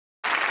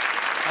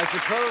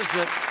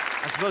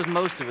I suppose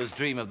most of us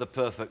dream of the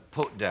perfect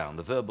put-down,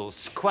 the verbal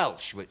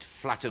squelch which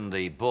flattened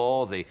the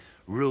bore, the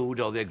rude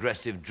or the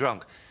aggressive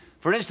drunk.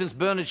 For instance,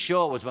 Bernard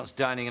Shaw was once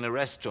dining in a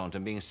restaurant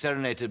and being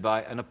serenaded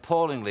by an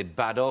appallingly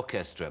bad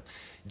orchestra.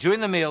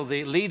 During the meal,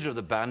 the leader of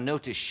the band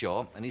noticed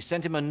Shaw, and he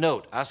sent him a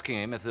note asking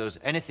him if there was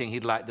anything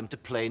he'd like them to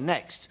play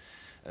next.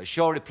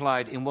 Shaw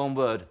replied in one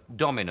word,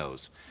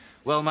 dominoes.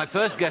 Well, my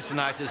first guest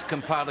tonight has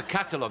compiled a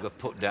catalogue of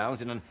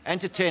put-downs in an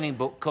entertaining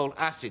book called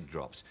Acid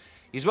Drops.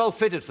 He's well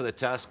fitted for the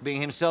task,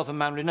 being himself a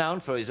man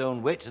renowned for his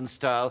own wit and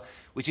style,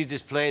 which is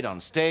displayed on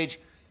stage,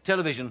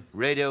 television,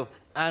 radio,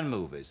 and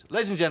movies.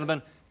 Ladies and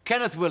gentlemen,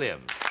 Kenneth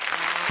Williams.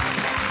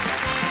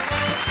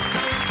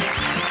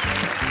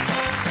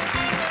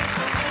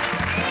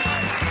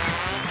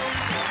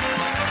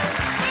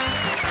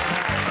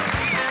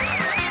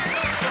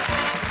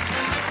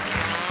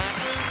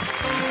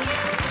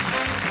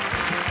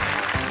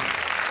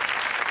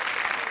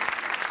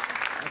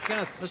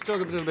 Kenneth, let's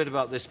talk a little bit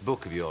about this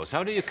book of yours.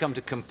 How do you come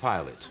to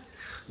compile it?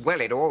 Well,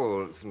 it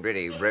all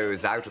really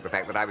rose out of the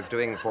fact that I was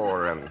doing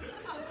for...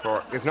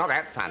 It's not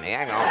that funny,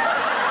 hang on.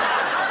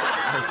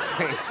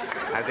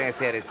 I was doing a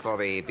series for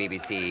the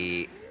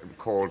BBC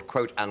called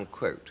Quote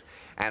Unquote.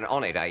 And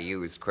on it, I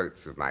used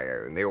quotes of my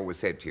own. They always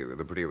said to you,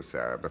 the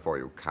producer, before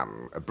you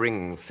come,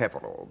 bring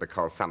several,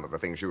 because some of the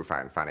things you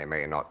find funny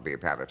may not be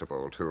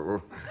palatable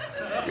to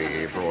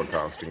the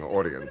broadcasting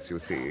audience, you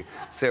see.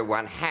 So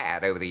one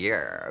had, over the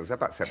years,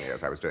 about 7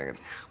 years I was doing it,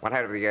 one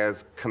had over the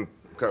years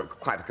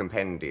quite a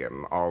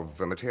compendium of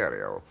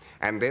material.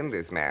 And then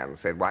this man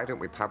said, why don't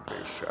we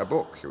publish a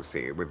book, you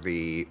see, with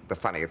the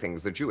funny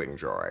things that you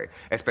enjoy,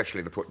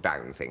 especially the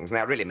put-down things. And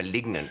they're really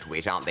malignant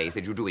wit, aren't they? He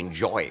said, you do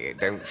enjoy it,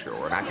 don't you?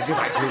 And I said, yes,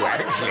 I do,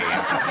 actually.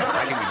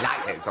 I do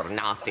like those sort of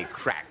nasty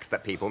cracks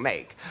that people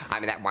make. I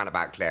mean, that one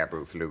about Claire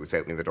Booth Luce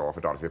opening the door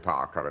for Dorothy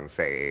Parker and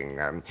saying,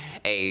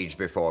 age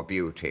before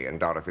beauty, and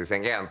Dorothy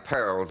saying, yeah, and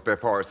pearls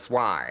before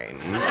swine.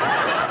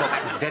 I thought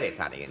that was very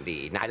funny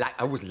indeed. And I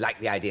always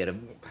liked the idea of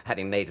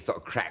having made a sort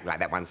of crack like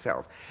that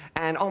oneself.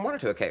 And on one or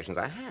two occasions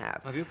I have.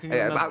 Have you? Can you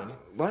remember any?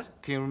 What?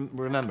 Can you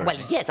remember? Well,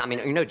 yes, I mean,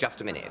 you know, Just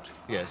a Minute.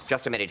 Yes.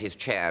 Just a Minute is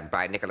chaired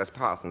by Nicholas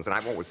Parsons, and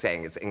I'm always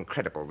saying it's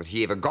incredible that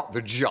he ever got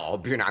the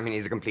job, you know, I mean,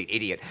 he's a complete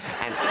idiot.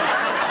 And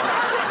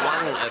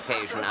on one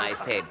occasion I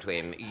said to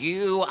him,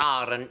 you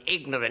are an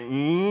ignorant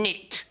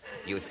nit,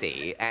 you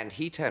see. And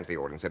he turned to the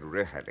audience and said,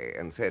 really,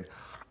 and said,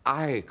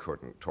 I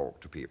couldn't talk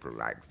to people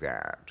like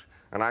that.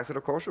 And I said,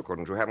 of course you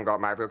couldn't, you haven't got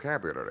my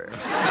vocabulary.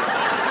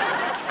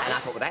 And I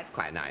thought, well, that's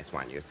quite a nice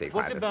one, you see.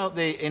 What about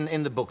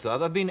in the book, though? Have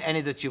there been any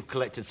that you've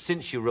collected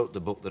since you wrote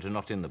the book that are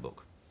not in the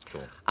book?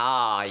 Sure.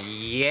 Ah,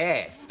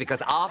 yes,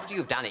 because after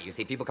you've done it, you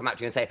see, people come up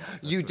to you and say,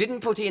 you didn't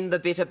put in the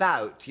bit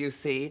about, you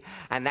see,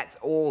 and that's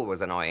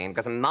always annoying,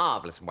 because a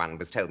marvellous one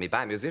was told me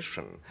by a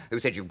musician who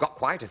said, you've got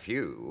quite a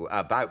few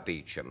about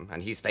Beecham,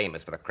 and he's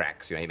famous for the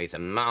cracks, you know, he made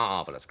some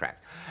marvellous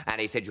cracks,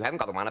 and he said, you haven't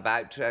got the one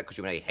about, because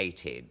you know, he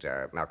hated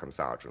Malcolm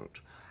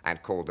Sargent, and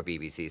called the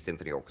BBC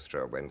Symphony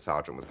Orchestra when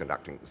Sargent was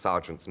conducting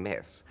Sargent's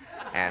Mess.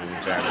 And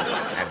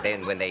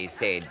then when they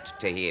said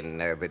to him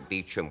that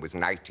Beecham was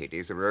knighted,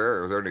 he said, well,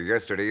 it was only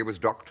yesterday he was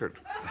doctored.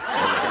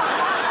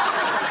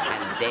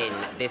 And then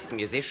this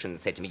musician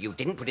said to me, you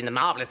didn't put in the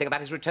marvellous thing about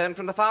his return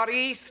from the Far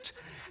East.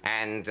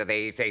 And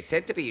they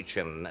said to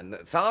Beecham,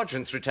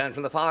 Sargent's return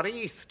from the Far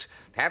East.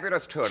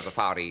 Fabulous tour to the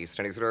Far East.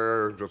 And he said,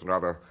 oh, just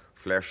another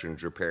flash in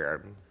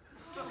Japan.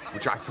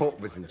 Which I thought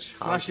was enchanting.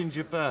 Flash in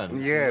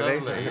Japan. Yeah,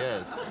 lovely,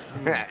 yes.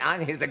 I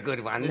think it's a good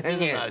one. It is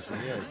a nice one,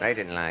 yes. They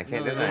didn't like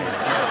it, did they?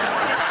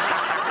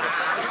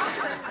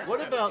 What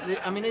about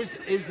the? I mean, is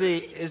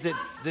it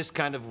this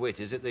kind of wit?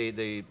 Is it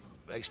the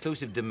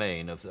exclusive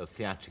domain of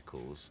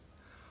theatricals?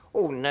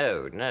 Oh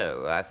no.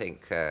 I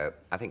think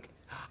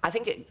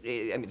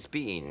it's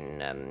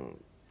been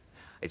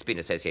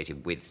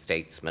associated with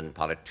statesmen,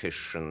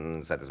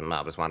 politicians. There's a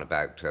marvellous one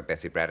about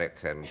Bessie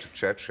Braddock and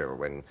Churchill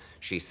when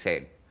she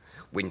said,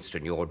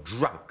 Winston, you're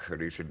drunk.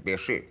 And he said,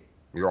 Bessie,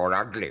 you're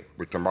ugly,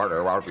 but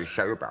tomorrow I'll be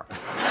sober. So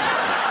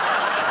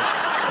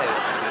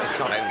it's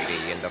not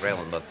only in the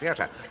realm of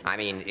theatre. I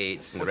mean,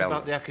 it's in the realm... What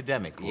about the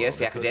academic world? Yes,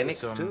 the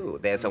academics too.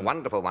 There's a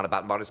wonderful one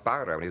about Maurice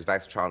Barrow, when he was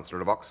Vice-Chancellor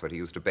of Oxford. He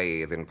used to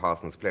bathe in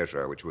Parsons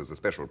Pleasure, which was a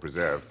special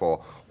preserve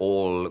for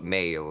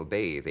all-male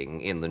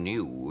bathing in the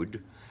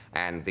nude.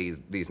 And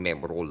these men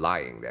were all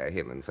lying there,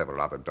 him and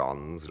several other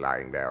dons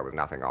lying there with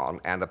nothing on,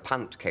 and the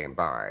punt came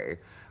by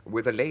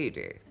with a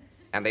lady.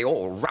 And they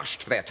all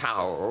rushed for their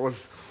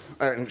towels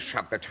and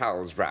shoved their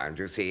towels round,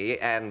 you see,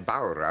 and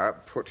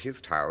Bowra put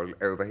his towel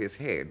over his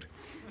head.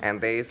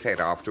 And they said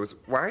afterwards,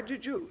 why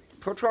did you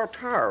put your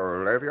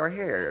towel over your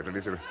head? And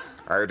he said,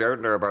 I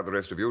don't know about the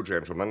rest of you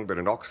gentlemen, but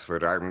in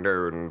Oxford I'm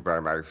known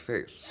by my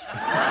face.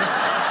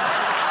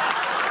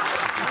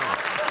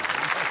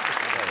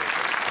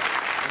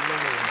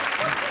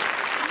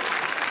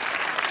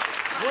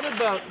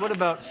 What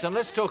about some?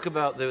 Let's talk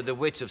about the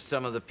wit of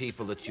some of the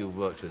people that you've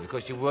worked with. Of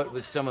course, you worked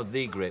with some of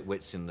the great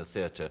wits in the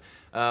theatre.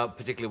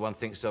 Particularly, one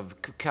thinks of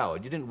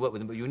Coward. You didn't work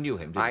with him, but you knew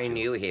him, didn't you? I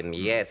knew him,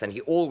 yes, and he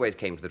always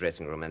came to the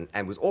dressing room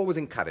and was always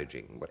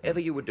encouraging.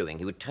 Whatever you were doing,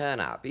 he would turn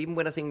up. Even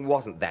when a thing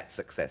wasn't that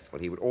successful,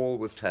 he would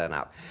always turn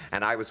up.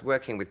 And I was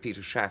working with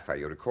Peter Schaffer.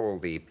 You recall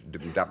the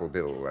double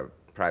bill,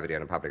 Private Ear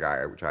and Public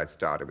Eye, which I'd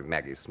started with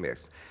Maggie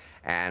Smith.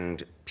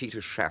 And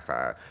Peter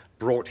Schaffer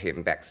brought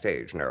him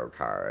backstage, Noel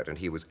Coward, and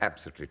he was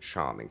absolutely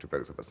charming to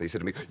both of us. And he said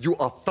to me, "You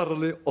are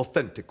thoroughly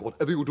authentic.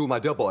 Whatever you do, my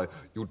dear boy,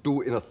 you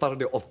do in a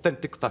thoroughly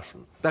authentic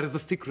fashion. That is the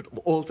secret of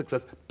all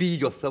success. Be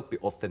yourself, be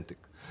authentic."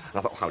 And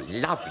I thought, how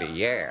lovely,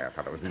 yes.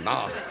 I thought it was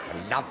marvelous,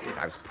 lovely.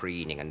 I was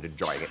preening and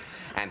enjoying it.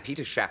 And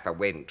Peter Schaffer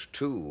went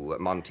to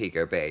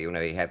Montego Bay. You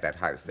know, he had that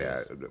house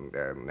there,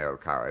 yes. Noel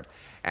Coward.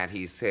 And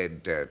he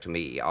said to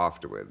me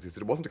afterwards, he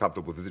said, it wasn't a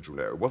comfortable visit, you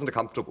know. It wasn't a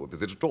comfortable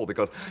visit at all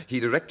because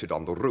he'd erected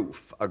on the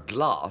roof a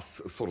glass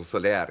sort of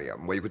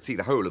solarium where you could see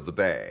the whole of the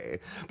bay.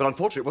 But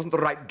unfortunately, it wasn't the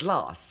right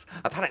glass.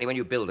 Apparently, when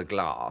you build a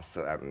glass,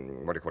 what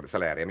do you call it,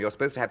 solarium, you're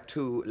supposed to have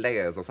 2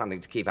 layers or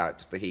something to keep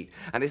out the heat.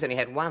 And this only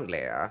had 1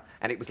 layer,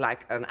 and it was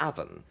like an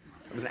oven.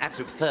 It was an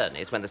absolute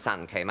furnace when the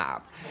sun came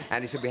up.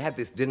 And he said, we had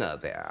this dinner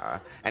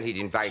there, and he'd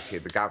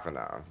invited the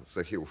governor,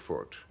 Sir Hugh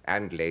Foote,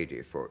 and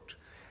Lady Foote.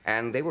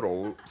 And they were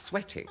all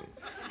sweating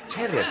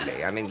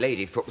terribly. I mean,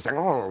 Lady Foote was saying,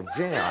 "Oh,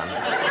 dear.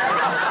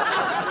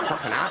 It's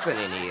like an oven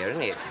in here,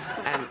 isn't it?"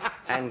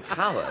 And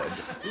Coward...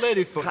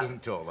 Lady Foote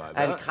doesn't talk like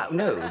that.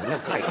 No,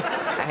 quite.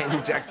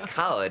 And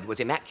Coward was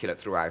immaculate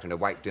throughout in a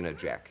white dinner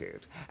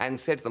jacket and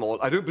said to them all,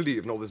 "I don't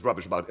believe in all this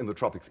rubbish about in the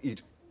tropics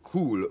eat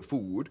cool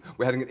food.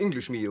 We're having an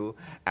English meal,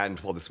 and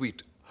for the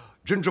sweet,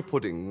 ginger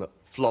pudding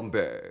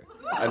flambé.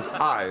 And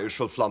I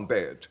shall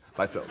flambé it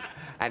myself."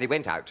 And he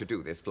went out to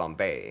do this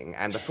flambeing,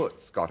 and the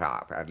Footes got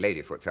up, and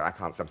Lady Foote said,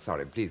 I'm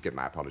sorry, please give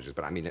my apologies,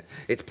 but I mean,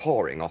 it's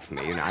pouring off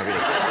me, you know, I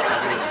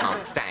really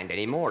can't stand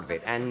any more of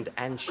it. And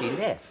she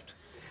left.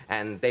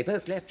 And they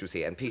both left, you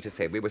see, and Peter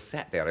said, we were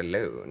sat there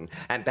alone,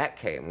 and back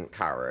came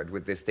Coward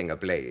with this thing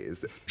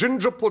ablaze.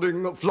 "Ginger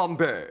pudding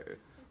flambé.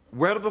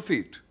 Where are the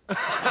feet?"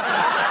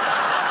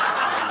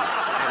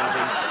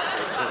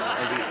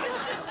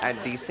 And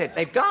he said,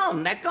 they've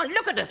gone,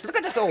 look at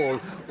us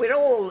all. We're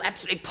all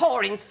absolutely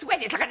pouring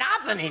sweat, it's like an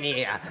oven in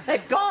here.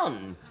 They've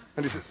gone.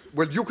 And he said,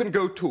 "Well, you can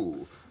go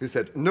too." He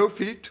said, "No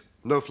feet,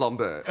 no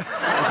flambé."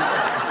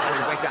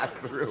 And he went out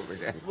of the room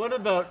again. What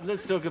about,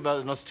 let's talk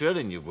about an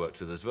Australian you've worked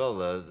with as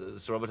well,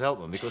 Sir Robert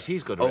Helpman, because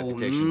he's got a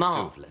reputation too.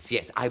 Marvellous,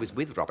 yes. I was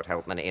with Robert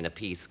Helpman in a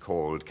piece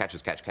called Catch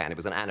as Catch Can. It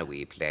was an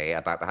Anouilh play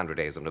about the 100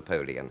 Days of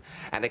Napoleon,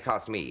 and they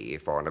cast me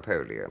for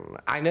Napoleon.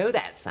 I know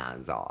that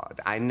sounds odd.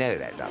 I know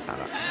that does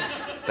sound odd.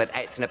 But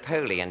it's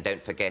Napoleon,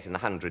 don't forget, in the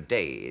 100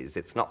 Days.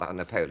 It's not the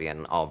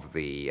Napoleon of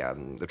the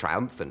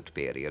triumphant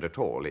period at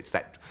all. It's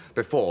that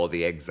before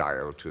the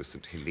exile to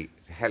St.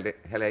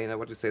 Helena,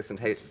 what do you say, St.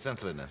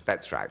 Helena.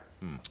 That's right.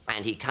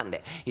 And he's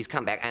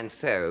come back, and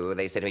so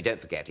they said to me, don't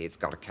forget, it's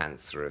got a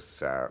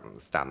cancerous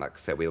stomach,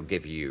 so we'll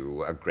give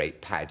you a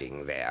great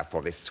padding there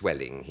for this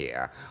swelling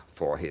here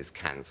for his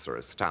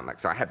cancerous stomach.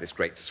 So I had this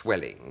great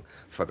swelling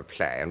for the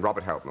play, and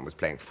Robert Helpman was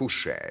playing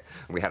Fouché,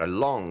 and we had a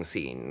long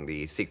scene,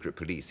 the secret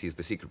police, he's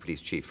the secret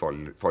police chief for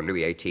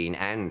Louis XVIII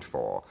and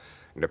for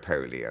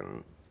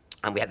Napoleon,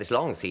 and we had this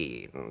long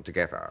scene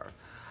together.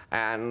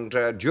 And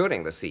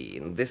during the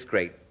scene, this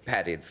great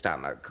padded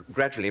stomach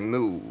gradually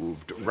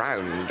moved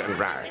round and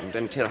round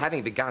until,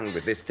 having begun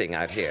with this thing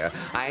out here,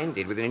 I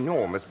ended with an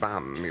enormous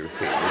bum, you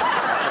see.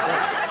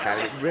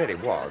 It really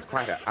was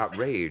quite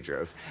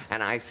outrageous.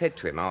 And I said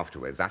to him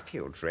afterwards, I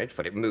feel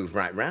dreadful. It moved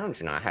right round,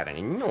 you know. I had an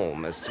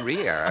enormous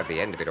rear at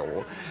the end of it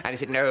all. And he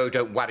said, no,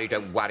 don't worry,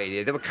 don't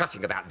worry. They were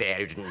cutting about there.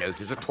 You didn't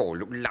notice at all.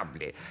 Looked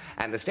lovely.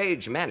 And the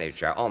stage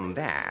manager on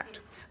that...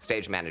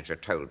 Stage manager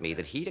told me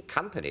that he'd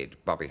accompanied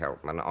Bobby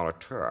Helpman on a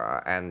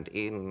tour, and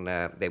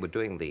they were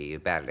doing the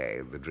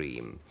ballet, The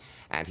Dream,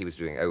 and he was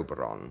doing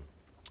Oberon.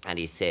 And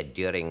he said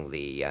during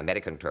the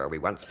American tour, we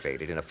once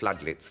played it in a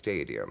floodlit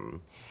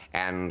stadium,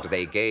 and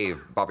they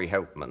gave Bobby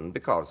Helpman,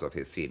 because of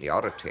his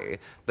seniority,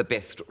 the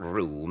best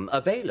room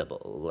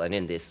available. And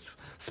in this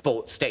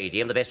sports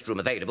stadium, the best room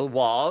available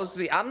was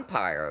the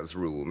umpire's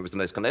room. It was the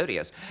most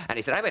commodious. And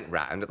he said, I went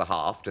round at the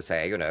half to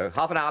say, you know,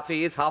 half an hour,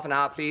 please, half an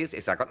hour, please.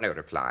 Yes, I got no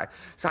reply.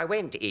 So I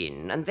went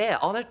in, and there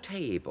on a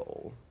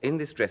table in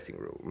this dressing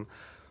room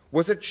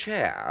was a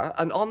chair,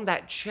 and on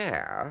that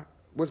chair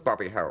was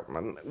Bobby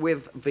Helpman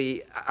with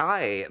the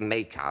eye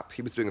makeup.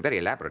 He was doing a very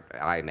elaborate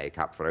eye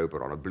makeup for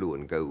Oberon, of blue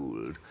and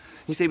gold.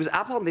 He said he was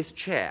up on this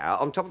chair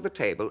on top of the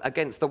table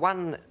against the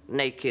one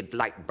naked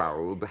light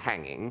bulb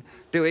hanging,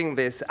 doing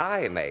this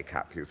eye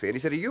makeup, you see. And he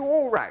said, are you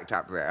all right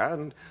up there?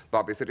 And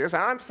Bobby said, yes,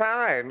 I'm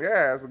fine,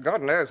 yes.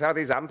 God knows how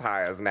these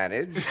umpires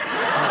manage.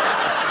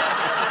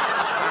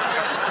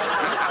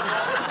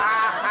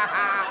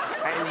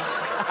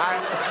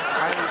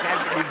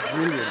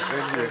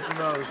 Brilliant.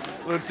 No,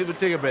 we'll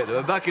take a break, though.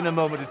 We're back in a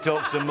moment to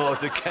talk some more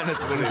to Kenneth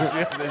Williams.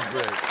 Yeah, this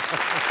break.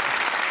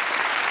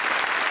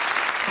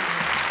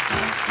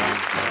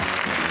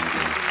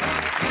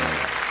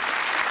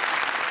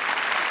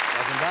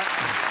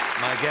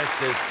 My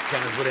guest is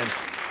Kenneth Williams.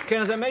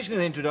 Kenneth, I mentioned in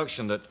the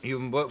introduction that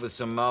you've worked with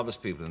some marvellous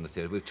people in the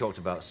theatre. We've talked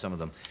about some of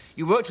them.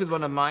 You worked with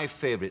one of my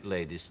favourite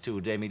ladies,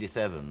 too, Dame Edith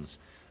Evans.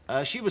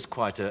 She was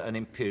quite an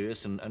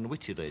imperious and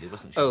witty lady,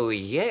 wasn't she? Oh,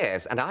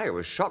 yes, and I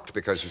was shocked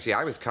because, you see,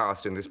 I was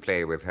cast in this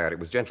play with her. It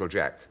was Gentle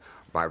Jack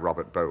by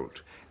Robert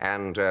Bolt.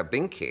 And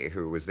Binky,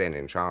 who was then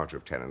in charge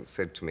of Tennant,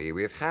 said to me,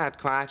 we've had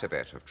quite a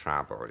bit of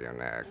trouble, you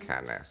know,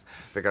 Kenneth,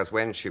 because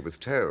when she was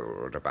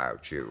told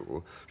about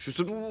you, she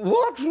said,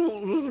 what,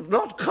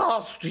 not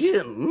cast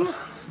him?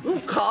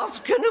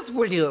 Cast Kenneth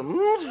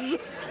Williams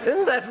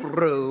in that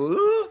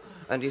role?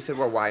 And he said,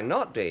 well, why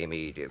not, Dame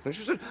Edith? And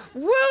she said,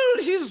 well,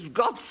 he's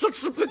got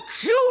such a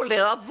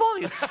peculiar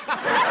voice.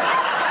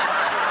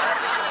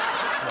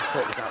 I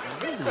thought it was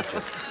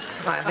outrageous.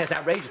 There's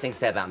outrageous things to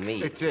say about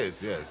me. It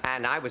is, yes.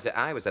 And I was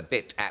a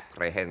bit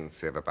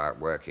apprehensive about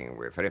working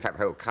with her. In fact,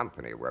 the whole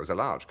company, well, it was a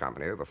large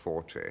company, over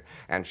 40.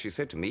 And she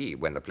said to me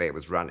when the play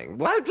was running,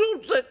 why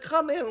don't they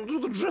come into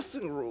the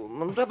dressing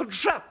room and have a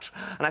chat?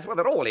 And I said, well,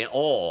 they're all in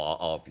awe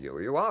of you.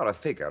 You are a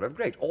figure of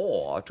great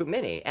awe to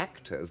many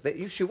actors.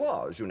 She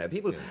was, you know.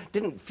 People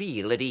didn't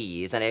feel at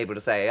ease and able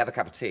to say, have a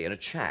cup of tea and a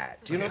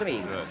chat. Do you know what I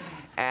mean? Right.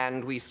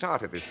 And we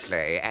started this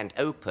play and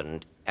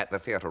opened at the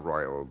Theatre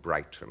Royal,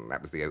 Brighton. That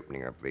was the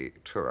opening of the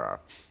tour.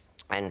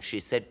 And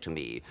she said to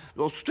me,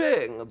 you're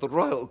staying at the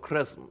Royal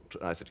Crescent?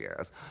 And I said,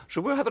 yes.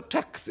 So we'll have a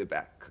taxi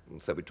back. And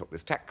so we took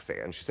this taxi,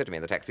 and she said to me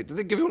in the taxi, did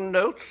they give you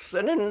notes,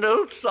 any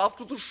notes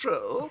after the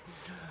show?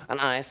 And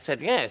I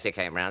said, yes. He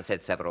came round,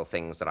 said several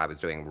things that I was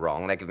doing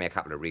wrong. They gave me a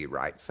couple of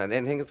rewrites. And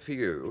anything for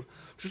you?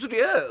 She said,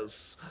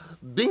 yes.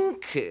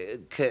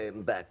 Binky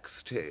came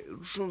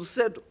backstage and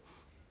said,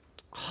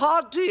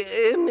 Hardy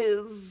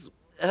Amy's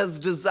has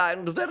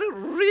designed very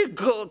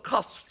regal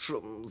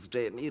costumes,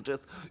 Dame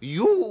Edith.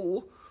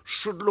 You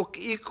should look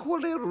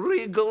equally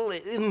regal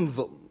in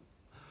them.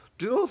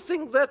 Do you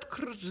think that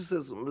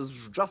criticism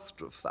is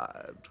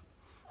justified?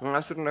 And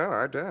I said, no,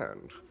 I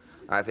don't.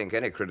 I think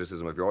any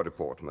criticism of your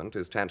deportment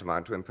is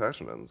tantamount to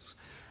impertinence.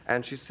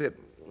 And she said,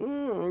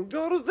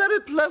 you're a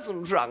very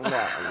pleasant young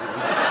man.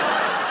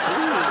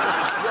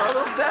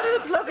 You're a very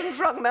pleasant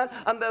young man,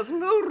 and there's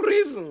no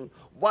reason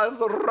why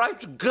the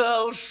right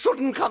girl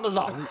shouldn't come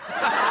along.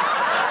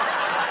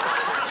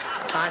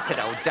 I said,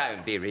 oh,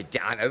 don't be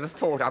ridiculous. I'm over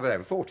 40. I was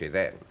over 40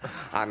 then.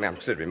 I'm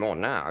considerably more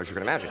now, as you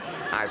can imagine.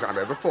 I'm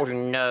over 40.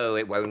 No,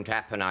 it won't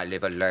happen. I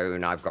live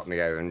alone. I've got my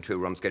own 2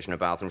 rooms, kitchen and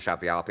bathroom, shove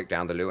the arpic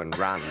down the loo and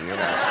run, you know.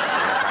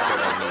 I don't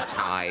want any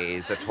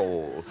ties at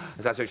all.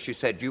 So she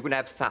said, you can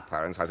have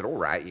supper. And so I said, all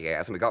right,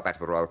 yes. And we got back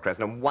to the Royal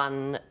Crescent, and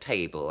one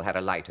table had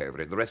a light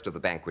over it. The rest of the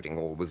banqueting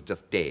hall was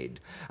just dead.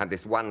 And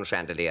this one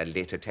chandelier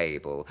lit a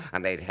table,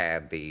 and they'd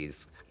had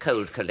these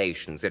cold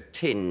collations, a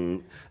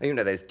tin, you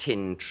know, those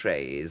tin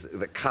trays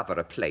that cover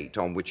a plate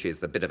on which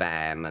is a bit of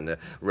ham and a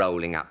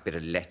rolling up bit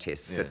of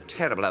lettuce, a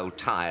terrible old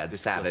tired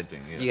salad.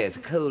 Yes, a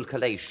cold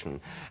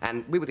collation.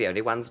 And we were the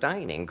only ones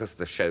dining, because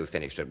the show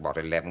finished at, what,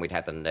 11? We'd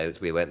had the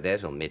notes. We weren't there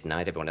till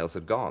midnight. Everyone else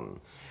had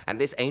gone. And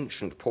this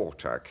ancient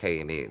porter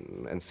came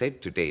in and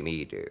said to Dame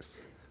Edith,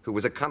 who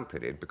was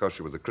accompanied, because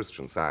she was a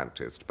Christian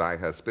Scientist, by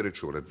her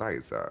spiritual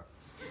advisor.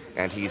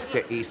 And he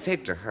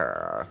said to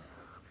her,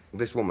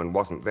 this woman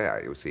wasn't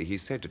there, you see, he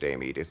said to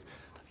Dame Edith,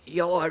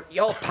 your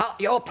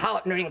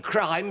partner in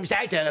crime's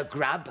had her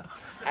grub,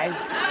 and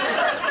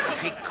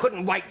she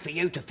couldn't wait for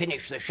you to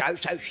finish the show,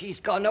 so she's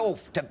gone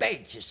off to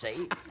bed, you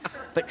see.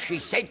 But she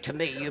said to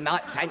me, you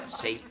might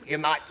fancy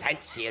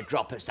a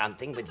drop of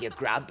something with your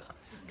grub.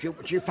 Do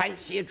you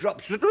fancy a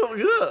drop? She said, oh,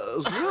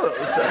 yes,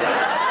 yes,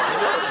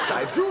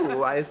 I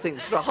do. I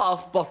think a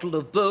half bottle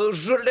of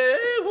Beaujolais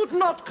would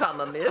not come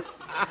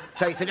amiss.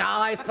 So he said,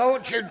 I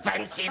thought you'd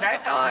fancy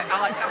that.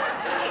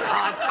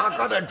 I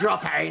got a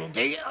drop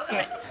handy.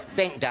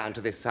 Bent down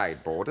to this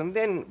sideboard and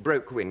then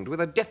broke wind with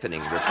a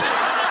deafening report.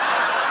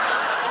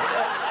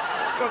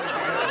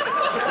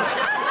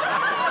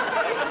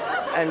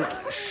 And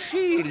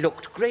she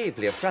looked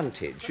gravely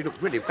affronted. She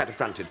looked really quite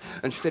affronted.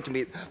 And she said to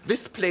me,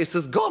 this place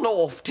has gone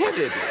off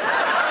terribly.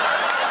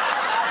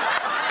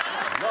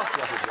 Not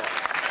what it was.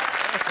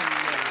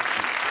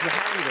 She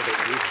handled it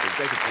beautifully,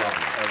 great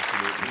applause.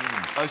 Absolutely.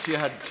 Oh, she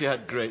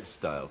had great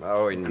style.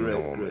 Oh,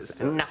 enormous.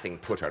 Great nothing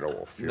put her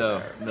off, you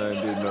know. No,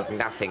 indeed not.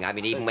 Nothing. I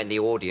mean, even when the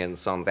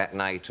audience on that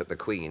night at the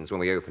Queen's, when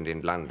we opened in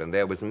London,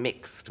 there was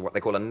what they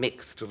call a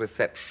mixed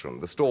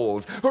reception. The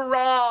stalls,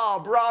 hurrah,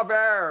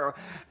 bravo!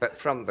 But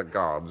from the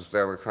gods,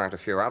 there were quite a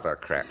few other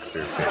cracks,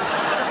 you see.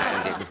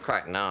 And it was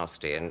quite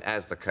nasty. And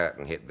as the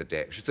curtain hit the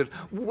deck, she said,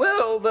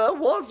 well, there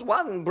was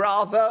one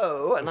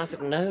bravo. And I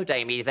said, no,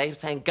 Dame Edith, they were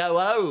saying, go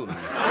home.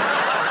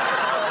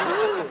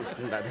 Oh, she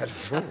didn't like that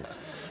at all.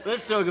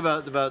 Let's talk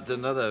about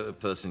another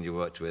person you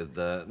worked with.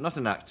 Not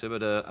an actor,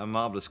 but a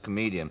marvellous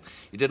comedian.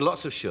 You did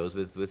lots of shows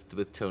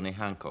with Tony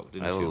Hancock,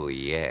 didn't you? Oh,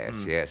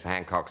 yes, yes.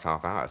 Hancock's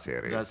half-hour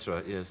series. That's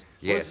right, yes.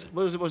 Yes.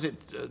 Was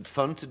it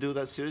fun to do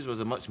that series? Was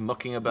there much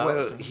mucking about?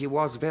 Well, he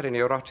was very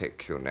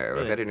neurotic, you know,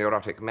 a very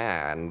neurotic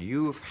man.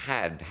 You've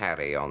had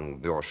Harry on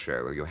your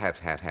show. You have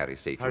had Harry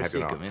Seacombe, Harry have you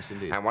not? Seacombe, yes,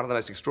 indeed. And one of the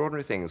most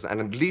extraordinary things,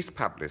 and least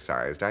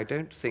publicised, I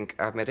don't think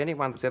I've met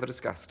anyone that's ever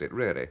discussed it,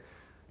 really,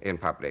 in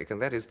public,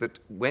 and that is that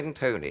when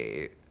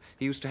Tony...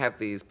 He used to have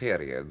these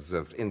periods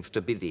of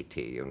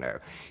instability, you know.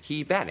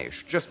 He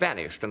vanished, just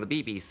vanished, and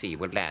the BBC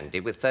would land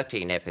it with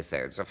 13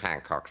 episodes of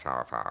Hancock's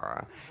Half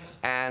Hour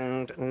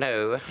and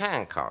no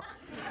Hancock.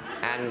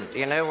 And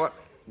you know what?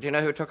 Do you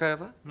know who took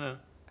over? No.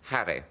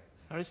 Harry.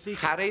 Harry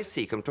Seacombe. Harry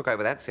Seacombe took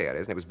over that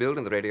series, and it was billed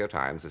in the Radio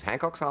Times as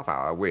Hancock's Half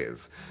Hour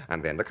with,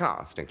 and then the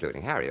cast,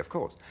 including Harry, of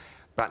course.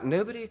 But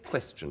nobody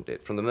questioned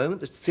it. From the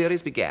moment the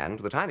series began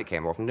to the time it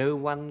came off, no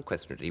one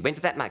questioned it. He went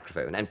to that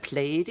microphone and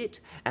played it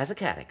as a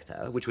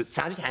character, which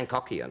sounded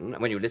Hancockian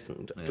when you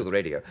listened to the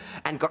radio,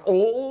 and got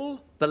all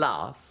the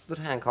laughs that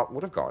Hancock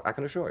would have got, I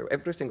can assure you,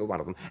 every single one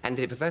of them, and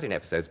did it for 13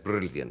 episodes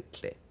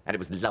brilliantly. And it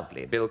was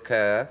lovely. Bill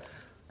Kerr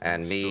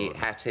and me,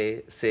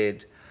 Hattie,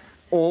 Sid,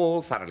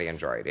 all thoroughly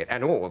enjoyed it,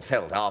 and all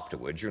felt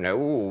afterwards, you know,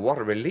 oh, what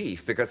a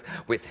relief, because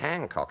with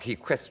Hancock, he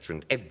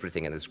questioned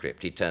everything in the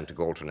script. He turned to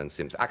Galton and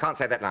Simpson. I can't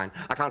say that line.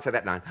 I can't say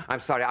that line.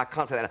 I'm sorry, I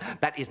can't say that line.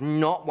 That is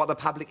not what the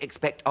public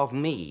expect of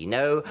me,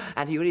 no.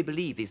 And he really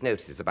believed these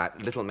notices about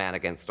little man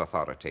against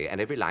authority, and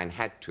every line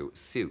had to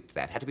suit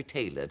that, had to be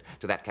tailored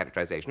to that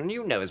characterization. And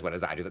you know as well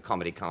as I do that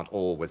comedy can't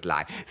always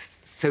lie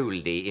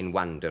solely in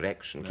one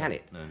direction, can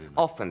it? No,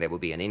 Often there will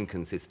be an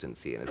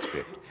inconsistency in a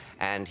script,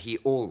 and he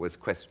always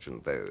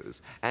questioned those.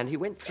 And he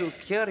went through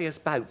curious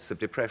bouts of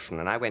depression,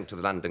 and I went to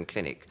the London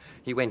clinic.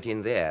 He went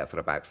in there for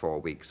about 4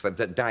 weeks for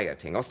the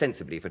dieting,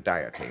 ostensibly for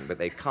dieting, but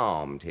they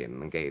calmed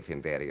him and gave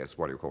him various,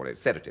 what do you call it,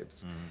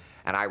 sedatives.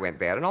 And I went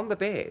there, and on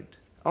the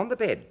on the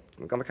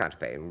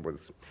counterpane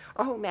was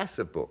a whole mass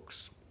of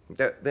books.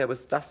 There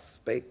was Thus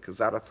Spake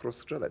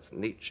Zarathustra, that's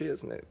Nietzsche,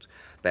 isn't it?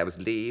 There was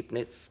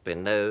Leibniz,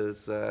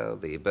 Spinoza,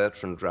 the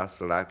Bertrand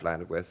Russell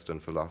Outline of Western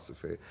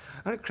Philosophy,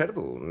 an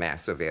incredible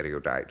mass of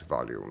erudite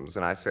volumes.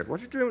 And I said, what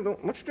are you doing with all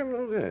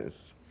this?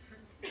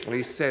 And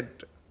he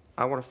said,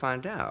 I want to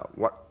find out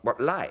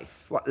what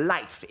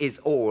life is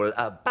all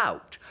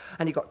about.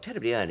 And he got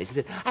terribly earnest. He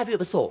said, have you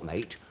ever thought,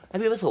 mate,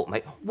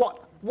 what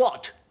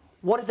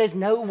if there's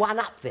no one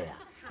up there?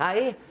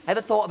 Eh?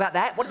 Ever thought about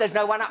that? What if there's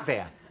no one up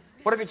there?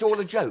 What if it's all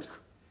a joke?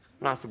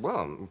 And I said,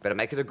 well, better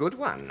make it a good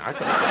one. I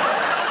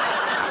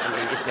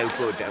mean, it's no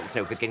good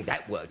getting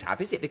that worked up,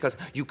 is it? Because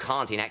you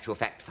can't, in actual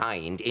fact,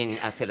 find in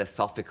a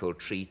philosophical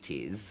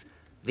treatise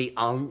the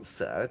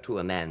answer to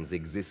a man's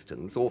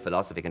existence. All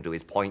philosophy can do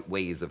is point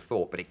ways of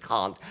thought, but it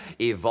can't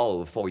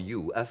evolve for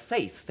you a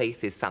faith.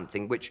 Faith is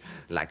something which,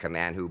 like a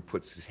man who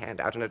puts his hand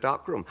out in a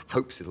dark room,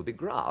 hopes it'll be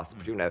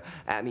grasped, you know.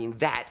 I mean,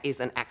 that is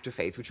an act of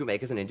faith which you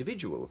make as an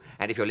individual.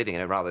 And if you're living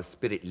in a rather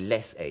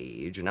spiritless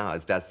age, and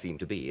ours does seem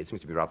to be, it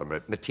seems to be rather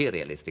a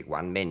materialistic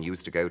one. Men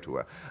used to go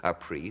to a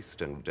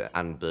priest and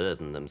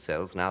unburden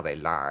themselves. Now they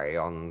lie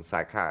on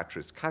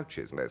psychiatrists'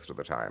 couches most of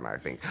the time, I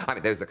think. I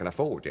mean, those that can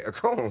afford it, of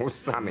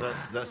course. I mean,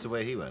 that's the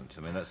way he went.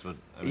 I mean, that's what...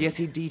 Yes,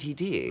 indeed he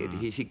did.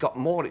 He got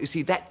more... You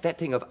see, that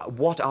thing of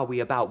what are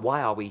we about,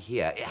 why are we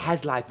here,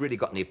 has life really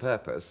got any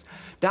purpose,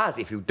 does,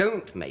 if you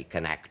don't make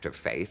an act of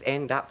faith,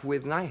 end up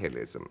with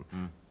nihilism.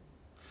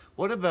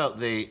 What about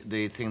the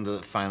thing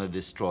that finally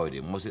destroyed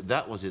him? Was it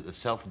the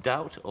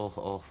self-doubt,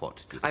 or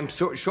what? I'm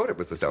sure it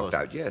was the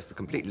self-doubt, yes, the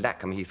complete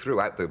lack. I mean, he threw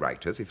out the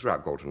writers, he threw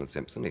out Galton and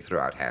Simpson, he threw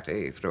out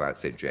Hattie, he threw out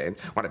Sid James,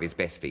 one of his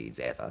best feeds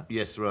ever.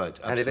 Yes, right,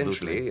 absolutely. And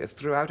eventually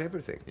threw out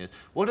everything. Yes.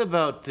 What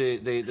about the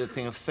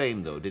thing of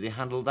fame, though? Did he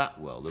handle that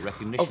well, the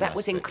recognition Oh, that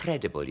was aspect?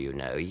 incredible, you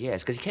know,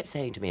 yes, because he kept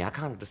saying to me, I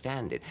can't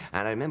understand it.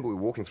 And I remember we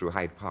were walking through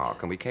Hyde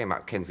Park, and we came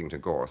up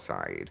Kensington Gore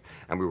side,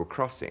 and we were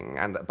crossing,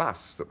 and the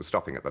bus that was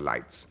stopping at the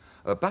lights,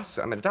 a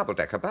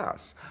double-decker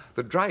bus.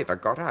 The driver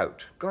got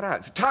out.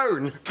 It's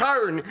Tone,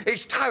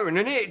 it's Tone,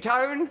 isn't it,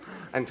 Tone?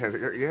 And Tone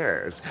said,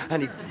 yes.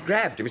 And he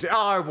grabbed him. He said,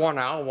 I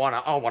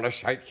wanna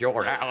shake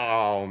your hand.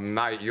 Oh,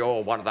 mate,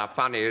 you're one of the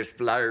funniest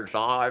blokes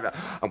I've...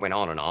 And went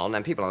on,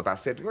 and people on the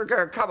bus said,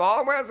 come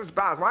on, where's this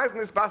bus? Why isn't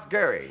this bus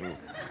going?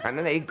 And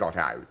then he got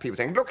out. People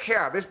saying, look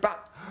here, this bus...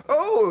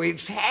 Oh,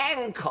 it's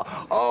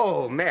Hancock.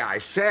 Oh, may I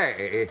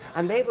say.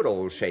 And they were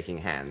all shaking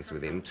hands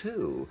with him,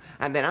 too.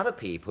 And then other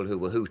people who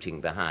were hooting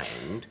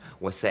behind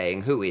were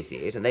saying, who is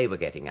it? And they were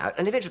getting out.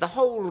 And eventually the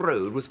whole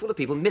road was full of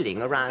people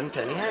milling around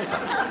Tony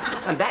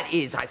Hancock. And that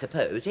is, I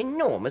suppose,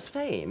 enormous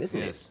fame, isn't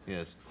it? Yes,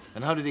 yes.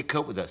 And how did he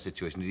cope with that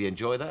situation? Did he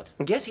enjoy that?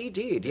 Yes, he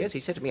did. Yes,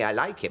 he said to me, I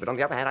like it, but on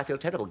the other hand, I feel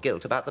terrible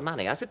guilt about the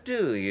money. I said,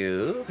 do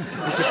you?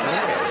 He said,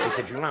 yes. He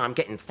said, you know, I'm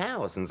getting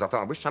thousands. I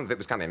thought, I wish some of it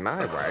was coming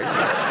my way.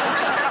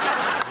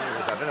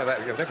 I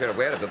don't know if you're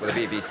aware of it, what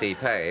the BBC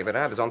pay, but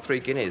I was on 3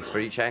 guineas for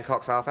each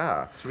Hancock's half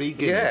hour. 3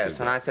 guineas? Yes,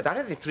 and I said, I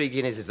don't think 3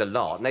 guineas is a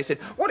lot. And they said,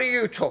 what are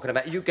you talking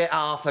about? You get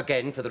half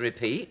again for the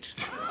repeat.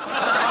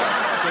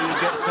 So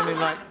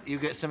you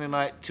get something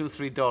like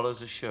 $2,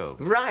 $3 a show.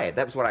 Right,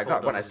 that was what I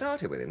got when I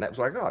started with him. That was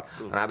what I got.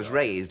 And I was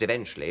raised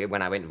eventually,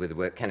 when I went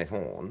with Kenneth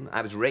Horne,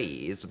 I was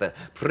raised the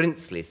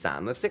princely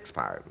sum of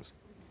 £6.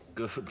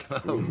 Good. I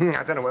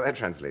don't know what that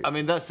translates. I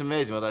mean, that's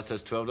amazing. Well, that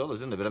says $12,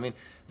 isn't it? But I mean,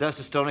 that's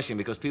astonishing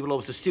because people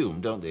always assume,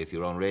 don't they, if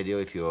you're on radio,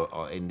 if you're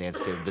in the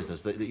entertainment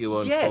business, that you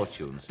earn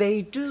fortunes. Yes,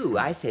 they do.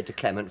 I said to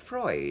Clement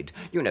Freud,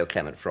 you know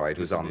Clement Freud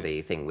who's on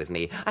the thing with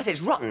me, I said,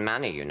 it's rotten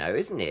money, you know,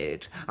 isn't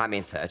it? I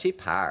mean,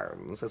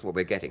 £30, that's what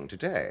we're getting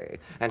today.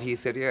 And he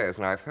said, yes,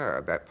 and I've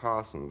heard that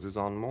Parsons is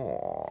on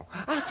more.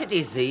 I said,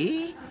 is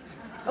he?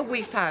 And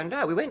we found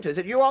out. We went to him and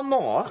said, you on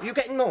more? You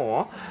getting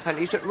more? And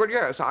he said, well,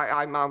 yes,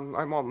 I'm on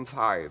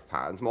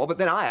 £5 more, but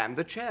then I am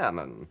the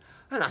chairman.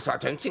 And I said,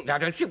 I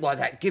don't see why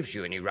that gives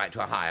you any right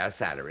to a higher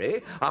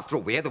salary. After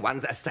all, we're the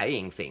ones that are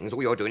saying things.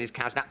 All you're doing is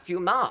counting up a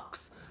few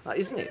marks,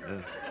 isn't it?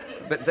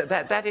 But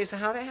that is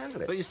how they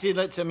handle it. But you see,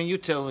 I mean, you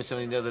told me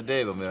something the other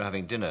day when we were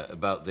having dinner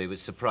about which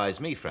surprised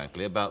me,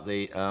 frankly, about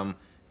the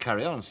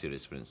Carry On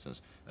series, for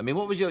instance. I mean,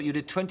 what was you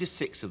did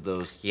 26 of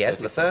those? Yes,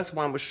 the first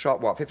one was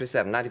shot,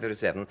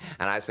 1957,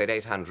 and I paid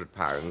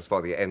 £800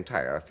 for the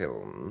entire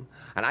film.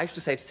 And I used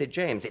to say to Sid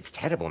James, it's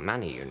terrible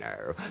money, you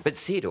know. But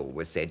Sid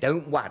always said,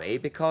 don't worry,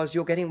 because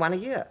you're getting one a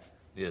year.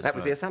 Yes, that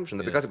was the assumption,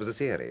 that because it was a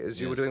series,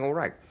 you were doing all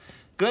right.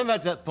 Going back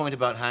to that point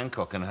about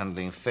Hancock and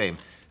handling fame,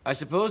 I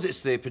suppose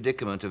it's the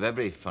predicament of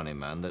every funny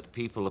man that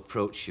people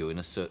approach you in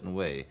a certain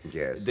way.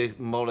 Yes. They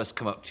more or less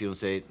come up to you and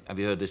say, have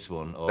you heard this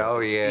one? Or, oh,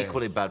 yeah.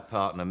 Equally bad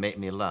partner, make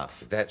me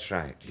laugh. That's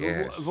right,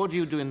 yes. What do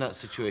you do in that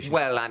situation?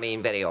 Well, I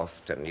mean, very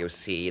often, you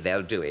see,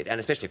 they'll do it.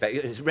 And especially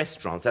if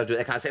restaurants, they'll do it.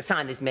 They kind of say,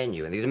 sign this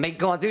menu. And they say,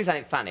 go on, do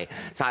something funny.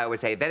 So I always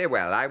say, very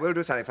well, I will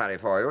do something funny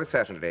for you,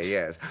 certainly,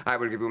 yes. I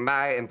will give you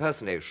my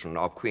impersonation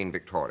of Queen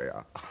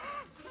Victoria.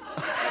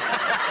 You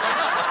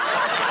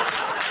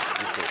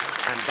see,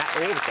 and that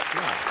always gets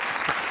right.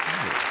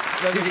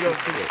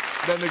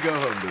 Then they go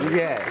home, do they?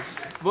 Yes.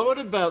 Well, what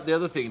about the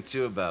other thing,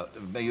 too, about...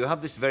 You have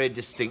this very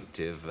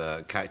distinctive,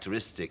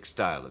 characteristic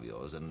style of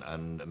yours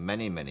and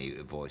many, many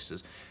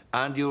voices,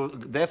 and you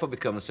therefore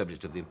become the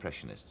subject of the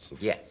Impressionists.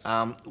 Yes.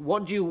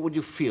 What would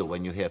you feel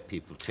when you hear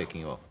people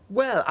taking you off?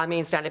 Well, I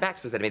mean, Stanley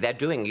Baxter said to me, they're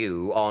doing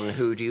you on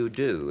Who Do You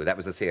Do? That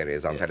was a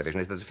series on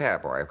television. There's a fair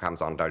boy who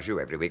comes on, does you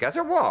every week. I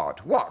said,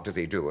 what? What does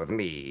he do of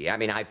me? I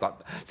mean, I've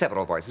got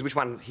several voices. Which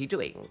one's he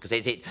doing? Because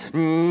is it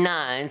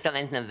nine,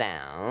 something's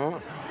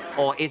Naval?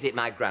 Or is it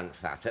my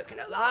grandfather?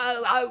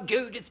 Oh,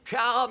 Judith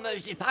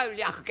Chalmers, if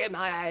only I could get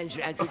my hands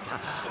around you.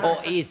 Or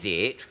is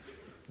it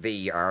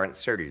the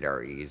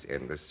ancillars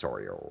in the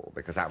soil?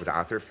 Because that was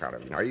Arthur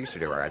Fallon. You know, I used to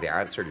do the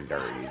ancillars in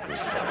the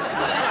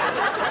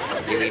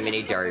soil. Dewy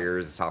mini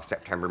dairies, soft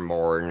September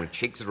morn,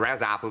 cheeks as red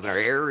as apples and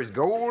her hair as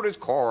gold as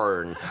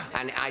corn.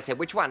 And I said,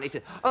 which one? He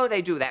said, oh,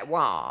 they do that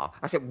wah.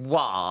 I said,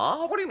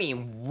 wah? What do you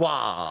mean,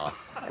 wah?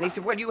 And he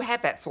said, well, you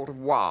have that sort of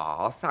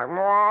wah. So,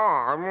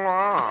 wah,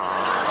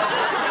 wah.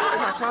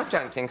 And I said, I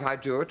don't think I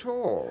do at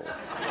all.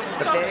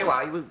 But there you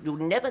are. You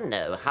never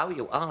know how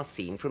you are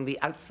seen from the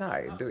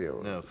outside, do you?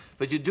 No.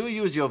 But you do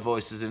use your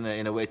voices in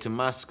a way to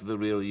mask the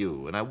real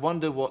you. And I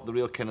wonder what the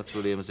real Kenneth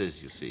Williams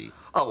is, you see.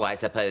 Oh, I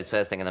suppose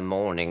first thing in the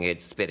morning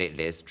it's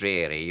spiritless,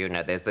 dreary. You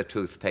know, there's the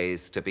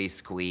toothpaste to be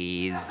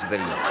squeezed.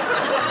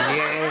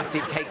 Yes,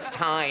 it takes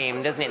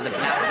time, doesn't it? The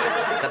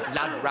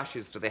blood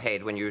rushes to the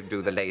head when you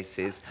do the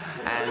laces.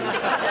 And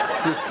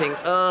you think,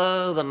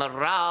 oh, the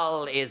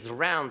morale is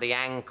round the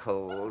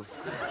ankles.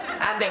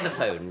 And then the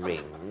phone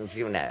rings,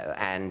 you know,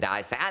 and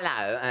I say,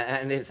 hello,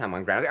 and then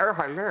someone grabs, oh,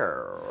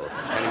 hello,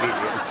 and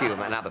immediately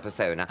assume another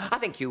persona. I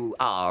think you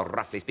are,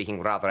 roughly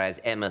speaking, rather as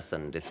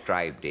Emerson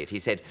described it. He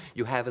said,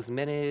 you have as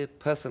many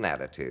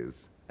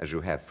personalities as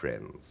you have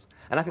friends.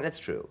 And I think that's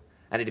true.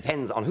 And it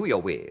depends on who you're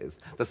with,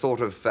 the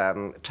sort of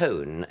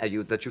tone that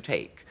you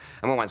take.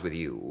 And when one's with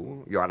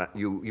you,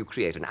 you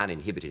create an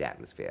uninhibited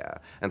atmosphere,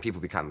 and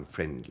people become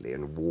friendly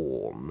and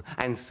warm.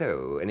 And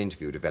so an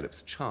interview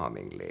develops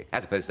charmingly,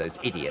 as opposed to those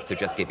idiots who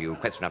just give you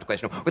question after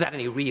question without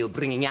any real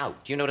bringing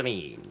out. You know what I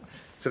mean?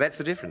 So that's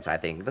the difference, I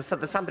think. The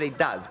somebody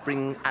does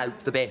bring out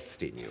the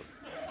best in you.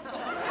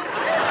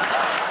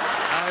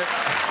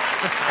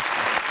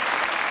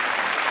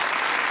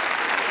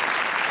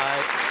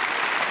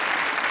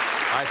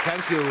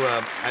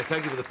 I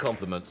thank you for the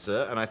compliment,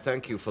 sir, and I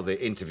thank you for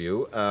the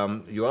interview.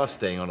 You are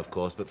staying on, of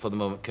course, but for the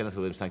moment, Kenneth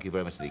Williams, thank you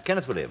very much indeed.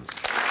 Kenneth Williams.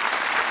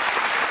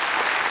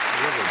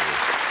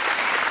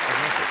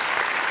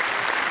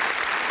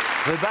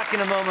 We'll be back in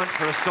a moment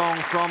for a song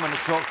from and a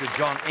talk to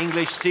John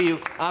English. See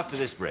you after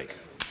this break.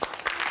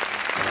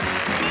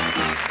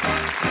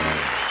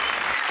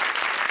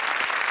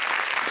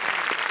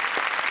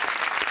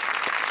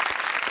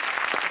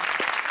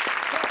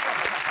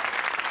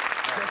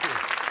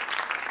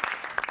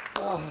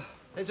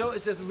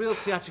 It's a real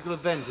theatrical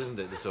event, isn't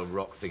it, this sort of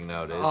rock thing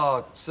nowadays? Oh,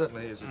 it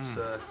certainly is. It's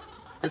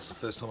the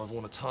first time I've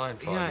worn a tie in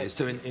 5 years,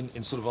 too,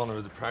 in sort of honour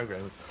of the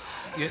programme.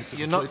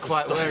 You're not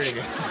quite wearing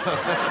it.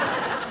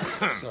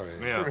 Sorry.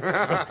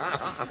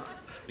 Yeah.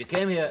 You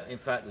came here, in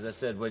fact, as I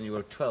said, when you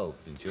were 12,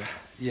 didn't you?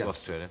 Yeah. To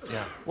Australia.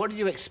 Yeah. What did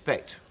you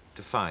expect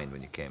to find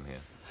when you came here?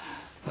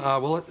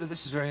 Well,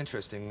 this is very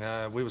interesting.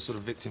 We were sort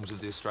of victims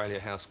of the Australia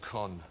House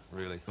con,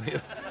 really.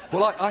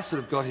 Well, I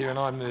sort of got here and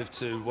I moved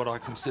to what I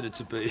considered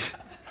to be...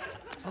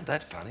 It's not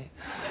that funny.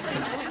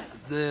 It's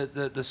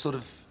the sort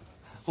of...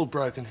 Well,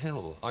 Broken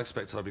Hill. I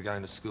expected I'd be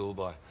going to school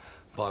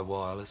by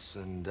wireless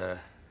and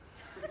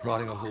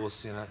riding a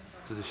horse, you know,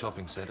 to the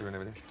shopping centre and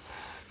everything.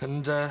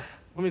 And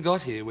when we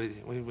got here,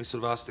 we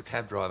sort of asked the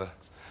cab driver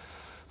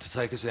to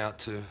take us out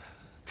to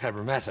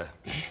Cabramatta.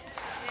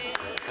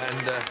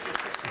 And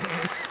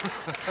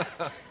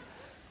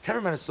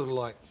Cabramatta's sort of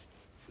like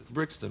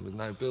Brixton with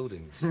no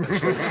buildings.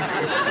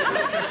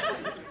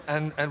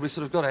 and we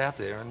sort of got out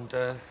there, and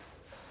the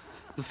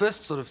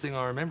first sort of thing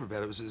I remember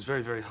about it was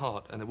very, very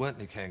hot, and there weren't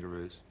any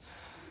kangaroos.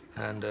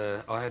 And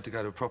I had to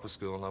go to a proper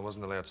school, and I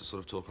wasn't allowed to sort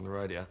of talk on the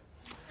radio.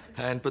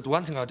 But the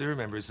one thing I do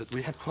remember is that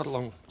we had quite a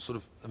long sort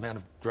of amount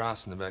of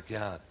grass in the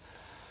backyard.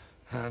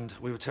 And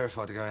we were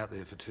terrified to go out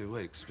there for 2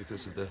 weeks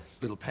because of the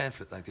little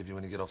pamphlet they give you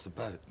when you get off the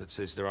boat that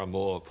says there are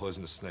more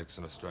poisonous snakes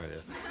in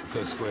Australia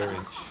per square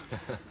inch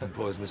than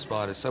poisonous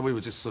spiders. So we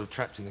were just sort of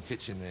trapped in the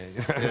kitchen there,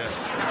 you know?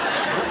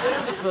 Yeah.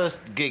 What were the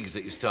first gigs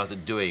that you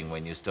started doing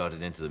when you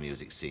started into the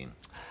music scene?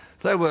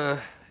 They were,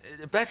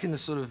 back in the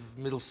sort of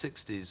middle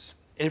 60s,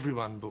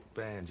 everyone booked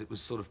bands. It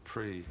was sort of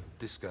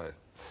pre-disco.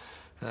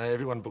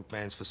 Everyone booked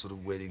bands for sort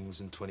of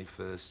weddings and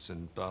 21sts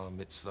and bar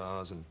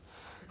mitzvahs and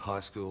high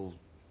school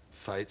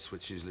fates,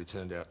 which usually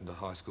turned out into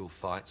high school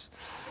fights.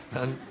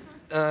 And,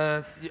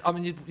 I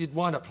mean, you'd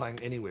wind up playing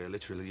anywhere,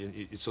 literally.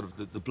 It's sort of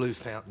the Blue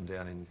Fountain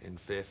down in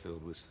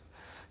Fairfield was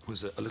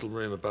a little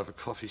room above a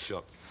coffee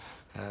shop.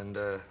 And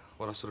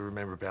what I sort of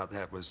remember about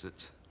that was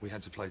that we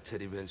had to play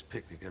Teddy Bear's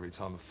Picnic every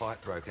time a fight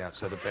broke out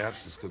so the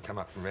bouncers could come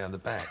up from round the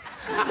back.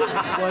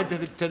 Why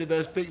Teddy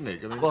Bear's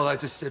Picnic? I mean... Well, they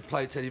just said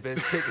play Teddy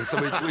Bear's Picnic,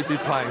 so we'd be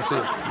playing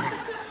sort of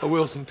a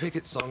Wilson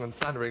Pickett song and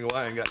thundering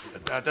away and go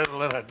and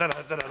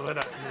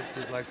these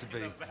two blokes would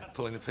be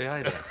pulling the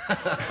PA down.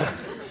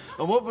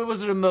 And what was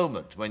there a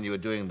moment when you were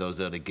doing those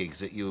early gigs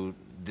that you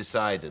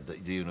decided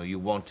that you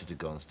wanted to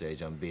go on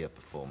stage and be a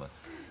performer?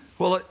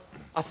 Well,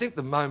 I think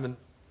the moment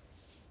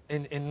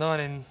in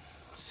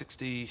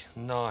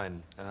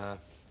 1969,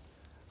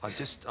 I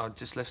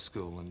just left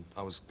school and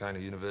I was going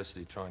to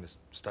university trying to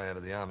stay out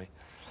of the army,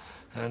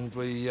 and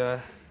we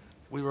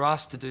were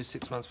asked to do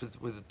 6 months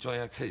with Johnny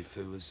O'Keefe,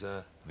 who was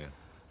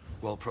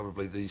well,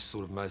 probably the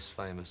sort of most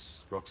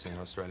famous rock singer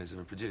Australia's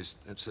ever produced,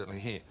 and certainly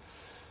here.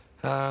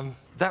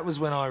 That was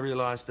when I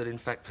realised that in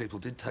fact people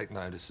did take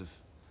notice of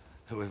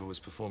whoever was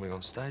performing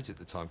on stage at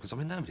the time, because I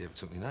mean nobody ever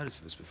took any notice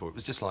of us before. It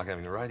was just like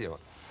having a radio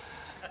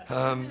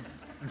on.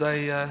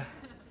 They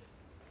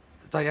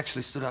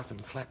actually stood up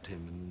and clapped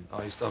him, and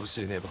I was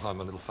sitting there behind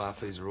my little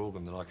Farfisa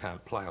organ that I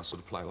can't play. I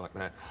sort of play like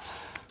that,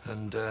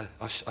 and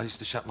I used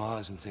to shut my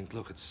eyes and think,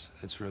 look,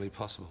 it's really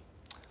possible.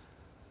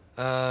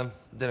 Then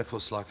of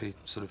course, like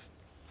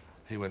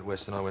he went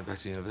west and I went back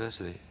to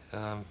university.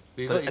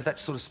 But that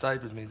sort of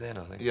stayed with me then,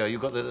 I think. Yeah, you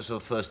got the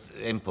sort of first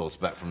impulse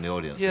back from the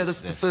audience. Yeah, the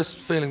first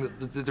feeling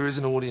that there is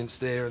an audience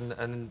there,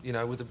 and you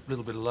know, with a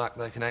little bit of luck,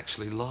 they can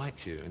actually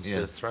like you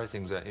instead of throw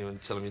things at you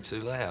and tell them you're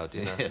too loud.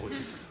 You know. Yeah.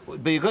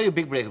 But you got your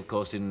big break, of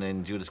course,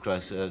 in Jesus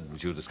Christ,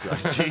 Jesus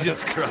Christ,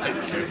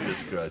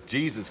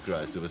 Jesus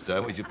Christ. There was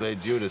time which you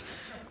played Judas.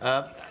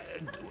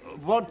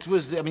 What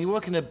was? I mean, you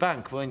worked in a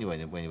bank, weren't you,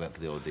 when you went for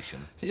the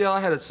audition? Yeah, I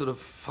had a sort of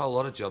whole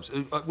lot of jobs.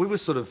 We were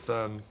sort of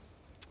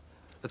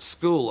at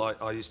school.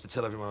 I used to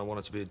tell everyone I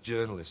wanted to be a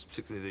journalist,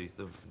 particularly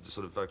the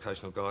sort of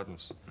vocational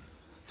guidance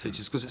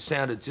teachers, because it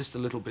sounded just a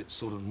little bit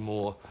sort of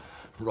more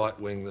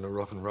right-wing than a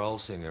rock and roll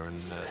singer,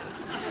 and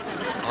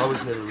I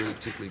was never really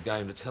particularly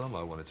game to tell them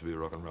I wanted to be a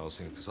rock and roll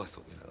singer because I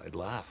thought, you know, they'd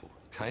laugh or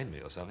cane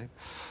me or something.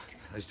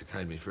 They used to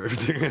cane me for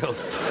everything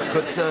else,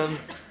 but.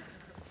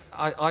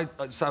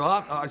 So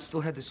I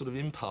still had this sort of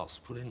impulse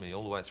put in me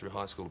all the way through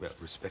high school about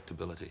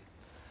respectability.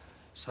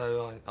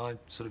 So I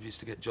sort of used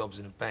to get jobs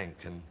in a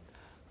bank and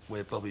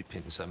wear bobby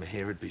pins so my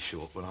hair would be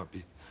short when I'd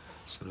be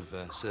sort of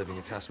serving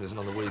the customers, and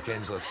on the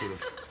weekends I'd sort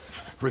of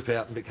rip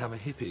out and become a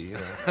hippie, you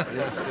know.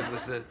 There's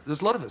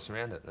a lot of us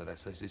around it,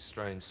 these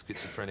strange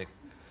schizophrenic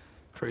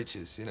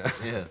creatures, you know.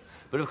 Yeah,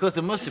 but of course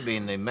there must have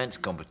been immense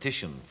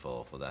competition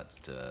for that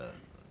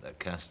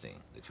casting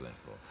that you went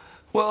for.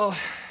 Well,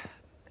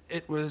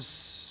 it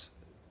was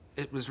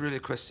really a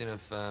question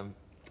of,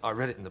 I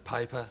read it in the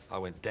paper, I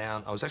went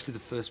down. I was actually the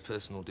first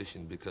person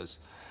auditioned because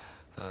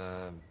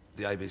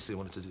the ABC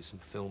wanted to do some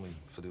filming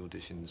for the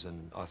auditions,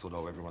 and I thought,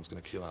 oh, everyone's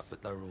going to queue up,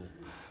 but they were all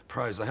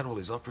pros. They had all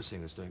these opera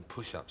singers doing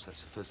push-ups.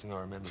 That's the first thing I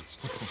remember.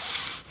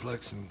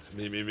 Blokes and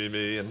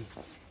me, and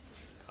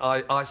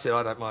I said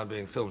I don't mind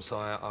being filmed, so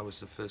I was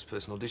the first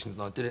person auditioned,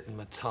 and I did it in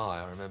my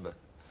tie, I remember.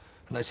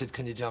 And they said,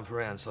 can you jump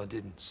around? So I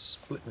did, and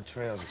split my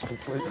trousers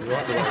completely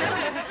right the way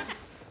around.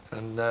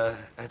 And I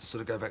had to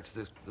sort of go back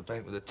to the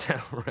bank with a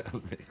towel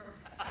around me.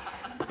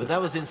 But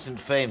that was instant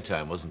fame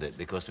time, wasn't it?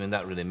 Because, I mean,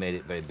 that really made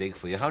it very big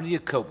for you. How do you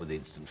cope with the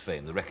instant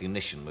fame, the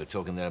recognition? We're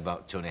talking there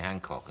about Tony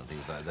Hancock and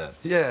things like that.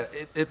 Yeah,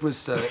 it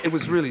was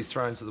really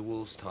thrown to the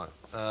wolves time.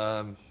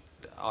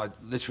 I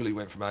literally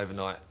went from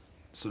overnight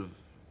sort of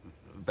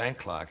bank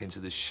clerk into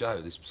this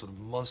show, this sort of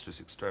monstrous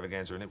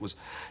extravaganza, and it was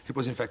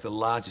in fact the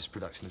largest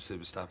production of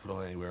Superstar put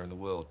on anywhere in the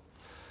world.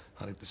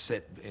 I think the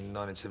set in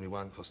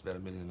 1971 cost about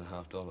 $1.5 million.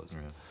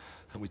 Yeah.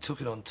 And we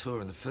took it on tour,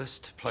 and the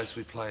first place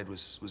we played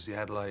was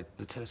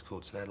the tennis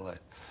courts in Adelaide.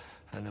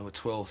 And there were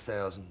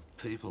 12,000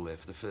 people there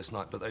for the first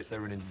night, but they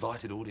were an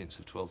invited audience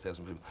of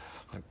 12,000 people,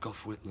 like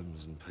Gough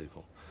Whitlams and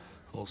people,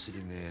 all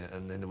sitting there,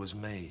 and then there was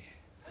me.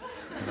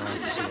 And I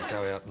had to sort of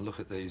go out and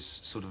look at these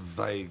sort of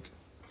vague...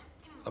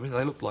 I mean,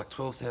 they looked like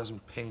 12,000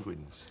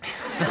 penguins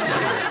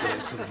sitting out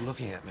there sort of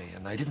looking at me,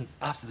 and they didn't...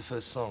 After the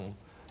first song,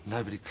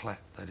 nobody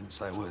clapped. They didn't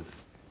say a word,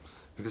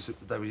 because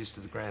they were used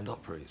to the Grand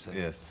Opry, so...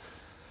 Yes.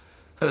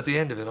 And at the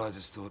end of it, I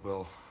just thought,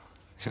 well,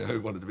 you know,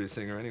 who wanted to be a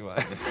singer anyway?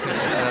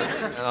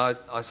 And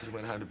I sort of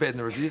went home to bed, and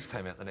the reviews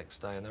came out the next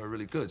day, and they were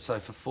really good. So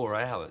for 4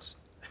 hours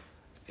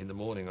in the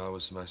morning, I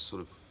was the most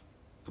sort of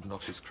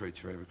obnoxious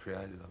creature ever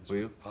created. Were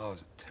you? I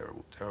was a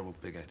terrible, terrible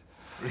big head.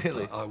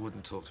 Really? I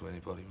wouldn't talk to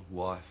anybody,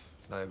 wife,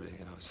 nobody, you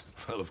know.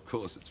 Well, of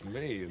course, it's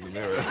me in the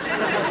mirror,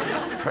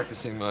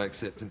 practising my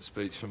acceptance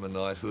speech from a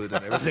knighthood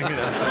and everything, you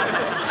know.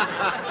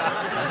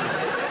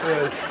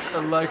 Yes,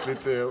 unlikely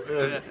to.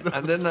 Yeah.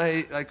 And then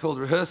they called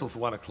rehearsal for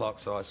 1 o'clock,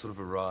 so I sort of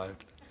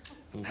arrived,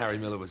 and Harry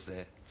Miller was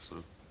there, sort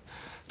of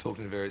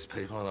talking to various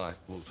people, and I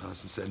walked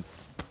past and said,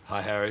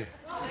 "Hi, Harry."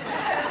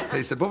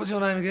 He said, "What was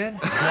your name again?"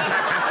 Right.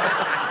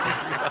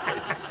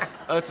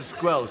 That's a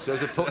squelch.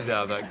 There's a put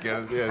down, that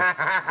girl. Yes.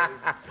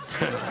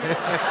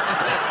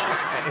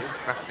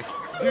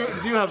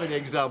 Do you have any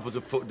examples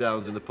of put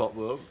downs in the pop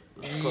world?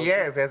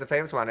 Yes, there's a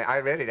famous one. I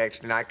read it,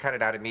 actually, and I cut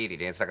it out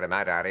immediately and stuck it in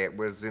my diary. It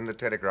was in the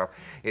Telegraph.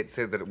 It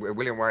said that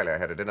William Wyler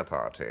had a dinner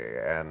party,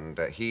 and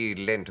he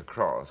leant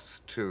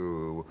across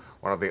to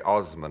one of the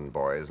Osmond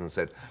boys and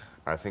said,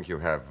 "I think you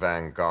have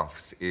Van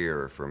Gogh's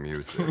ear for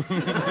music."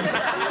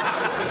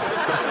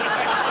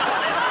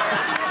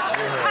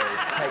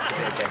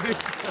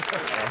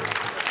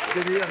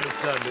 Did he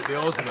understand it, the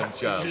Osmond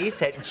chap? He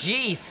said,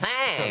 "Gee,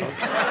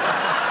 thanks."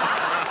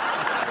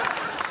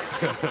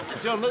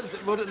 John,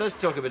 let's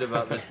talk a bit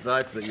about this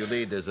life that you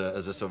lead as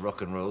a sort of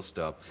rock and roll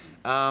star.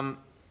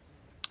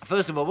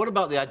 First of all, what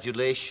about the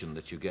adulation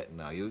that you get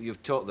now?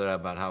 You've talked there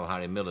about how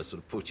Harry Miller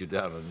sort of put you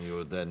down and you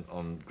were then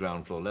on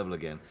ground floor level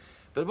again.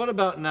 But what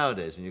about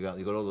nowadays when you've got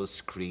all those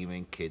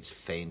screaming kids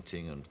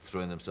fainting and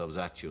throwing themselves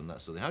at you and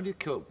that sort of thing? How do you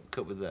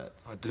cope with that?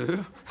 I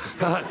do.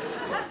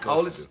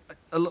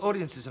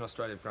 Audiences in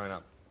Australia have grown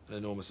up an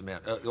enormous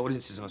amount. The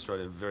audiences in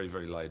Australia are very,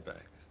 very laid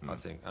back, I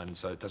think, and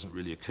so it doesn't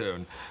really occur.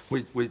 And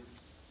we,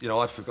 you know,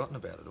 I'd forgotten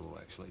about it all,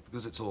 actually,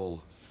 because it's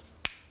all,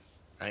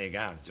 how you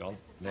going, John?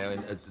 Now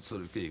at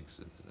sort of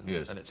gigs.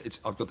 Yes. And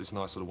I've got this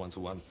nice sort of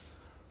one-to-one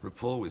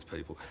rapport with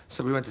people.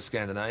 So we went to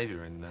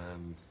Scandinavia in,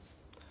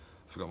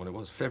 I forgot when it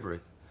was, February,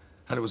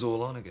 and it was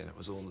all on again. It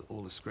was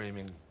all the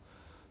screaming,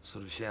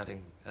 sort of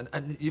shouting.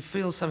 And you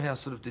feel somehow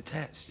sort of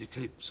detached. You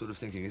keep sort of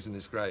thinking, isn't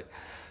this great?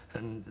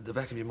 And at the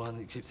back of your mind,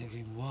 you keep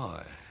thinking,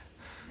 why?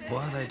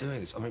 Why are they doing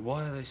this? I mean,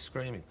 why are they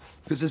screaming?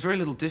 Because there's very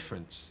little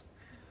difference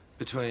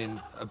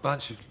between a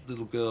bunch of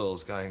little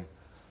girls going,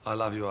 "I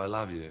love you,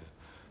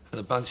 and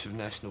a bunch of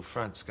National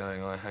Fronts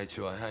going, "I hate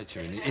you, I hate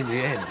you." In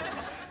the end,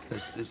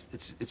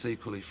 it's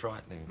equally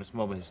frightening. It's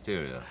mob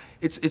hysteria.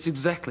 It's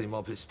exactly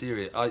mob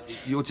hysteria.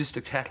 You're just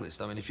a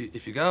catalyst. I mean,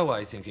 if you go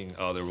away thinking,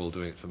 "Oh, they're all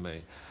doing it for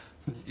me,"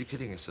 you're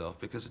kidding yourself,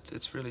 because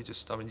it's really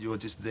just, I mean, you're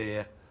just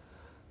there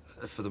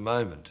for the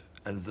moment.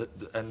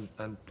 And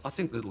I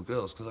think little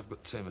girls, because I've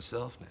got 2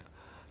 myself now,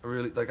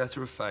 they go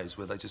through a phase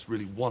where they just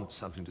really want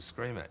something to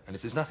scream at, and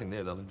if there's nothing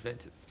there, they'll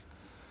invent it.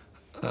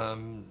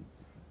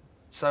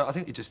 So I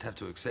think you just have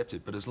to accept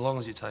it, but as long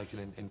as you take it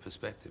in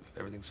perspective,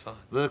 everything's fine.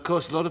 Well, of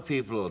course, a lot of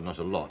people, or not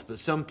a lot, but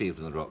some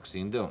people in the rock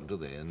scene don't, do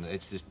they? And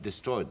it's just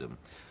destroyed them.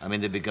 I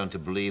mean, they've begun to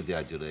believe the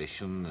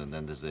adulation, and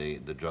then there's the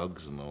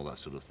drugs and all that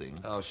sort of thing.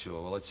 Oh,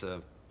 sure. Well,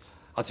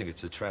 I think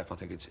it's a trap. I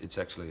think it's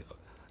actually...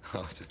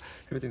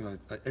 everything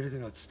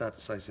I start to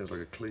say sounds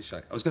like a cliche.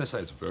 I was going to say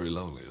it's very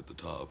lonely at the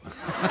top.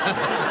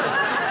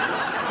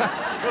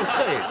 Well,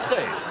 say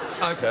it.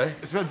 OK.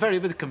 It's very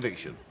with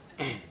conviction.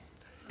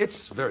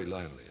 It's very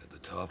lonely at the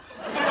top.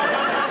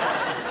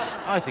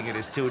 I think it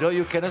is too, don't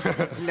you,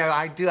 Kenneth? No,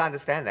 I do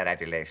understand that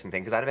adulation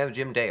thing, because I remember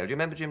Jim Dale. Do you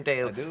remember Jim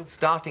Dale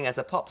starting as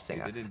a pop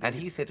singer? And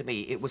he said to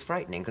me it was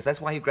frightening, because that's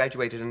why he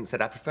graduated and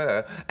said, "I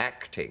prefer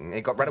acting." And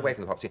he got right away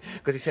from the pop scene,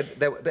 because he said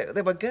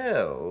there were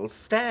girls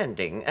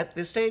standing at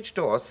the stage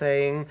door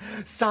saying,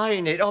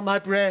 "Sign it on my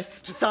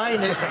breast,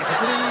 sign it,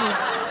 please,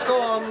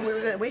 go on."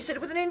 We said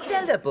it with an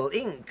indelible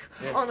ink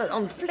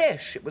on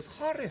flesh. It was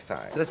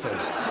horrifying. That's it.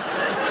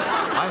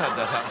 I had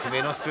that happen to me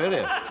in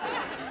Australia.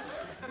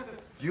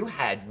 You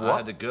had what? I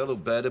had a girl who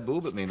bared a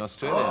boob at me in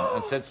Australia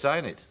and said,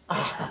 "Sign it."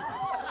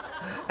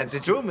 And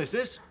It's true, miss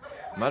this.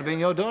 Might have been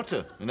your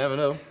daughter. You never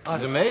know.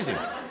 It's amazing.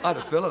 I had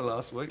a fella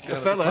last week down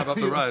at the club up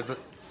the road, but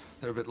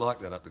they're a bit like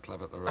that up the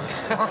club up the road.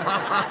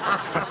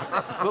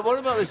 But what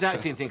about this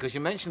acting thing? Because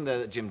you mentioned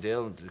that Jim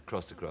Dale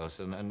crossed across,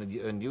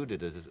 and you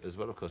did it as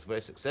well, of course,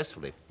 very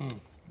successfully.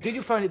 Did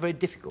you find it very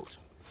difficult?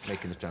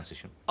 making the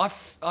transition?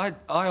 I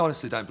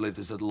honestly don't believe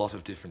there's a lot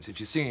of difference. If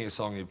you're singing a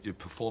song, you're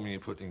performing,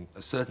 you're putting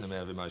a certain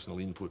amount of emotional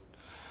input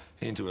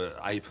into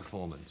a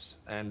performance,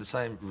 and the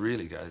same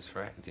really goes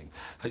for acting.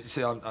 You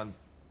see, I'm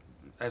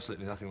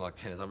absolutely nothing like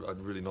Kenneth.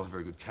 I'm really not a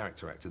very good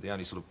character actor. The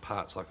only sort of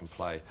parts I can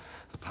play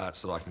are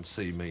parts that I can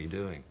see me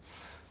doing.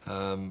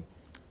 And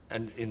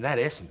in that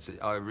essence,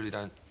 I really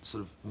don't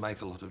sort of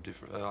make a lot of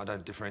I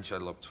don't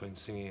differentiate a lot between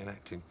singing and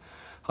acting.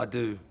 I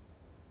do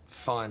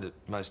find it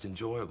most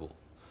enjoyable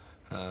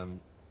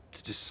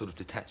to just sort of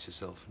detach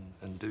yourself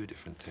and do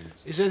different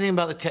things. Is there anything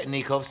about the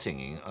technique of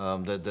singing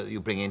that you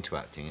bring into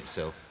acting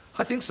itself?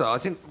 I think so. I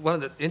think one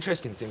of the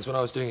interesting things when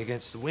I was doing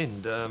Against the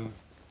Wind,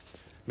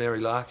 Mary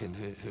Larkin,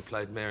 who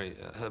played Mary,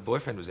 her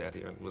boyfriend was out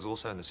here and was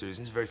also in the series.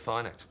 He's a very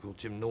fine actor called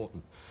Jim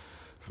Norton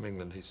from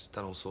England. He's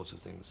done all sorts of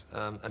things.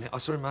 And I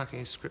saw him marking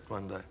his script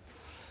one day,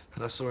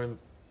 and I saw him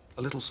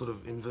a little sort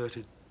of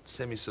inverted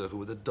semicircle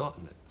with a dot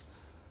in it.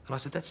 And I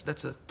said,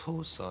 that's a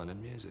pause sign in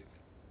music.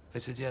 He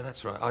said, yeah,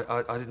 that's right.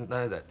 I didn't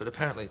know that, but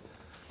apparently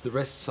the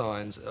rest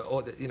signs,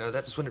 you know,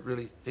 that's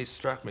when it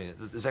struck me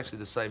that there's actually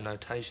the same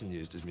notation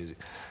used as music.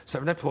 So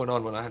from that point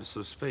on, when I had a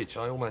sort of speech,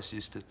 I almost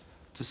used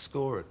to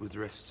score it with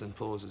rests and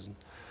pauses and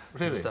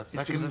stuff.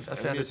 Like because I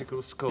found a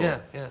musical score? Yeah,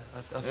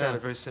 I found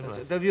it very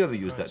similar. Have you ever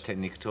used that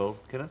technique at all,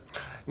 Kenneth?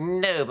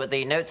 No, but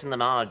the notes in the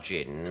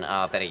margin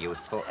are very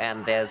useful,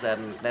 and there's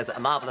a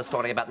marvellous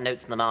story about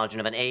notes in the margin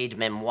of an aide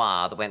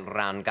memoir that went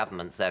round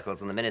government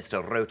circles, and the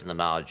minister wrote in the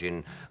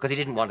margin, because he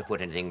didn't want to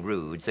put anything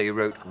rude, so he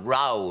wrote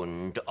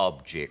round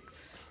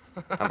objects.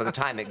 And by the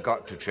time it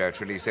got to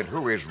Churchill, he said,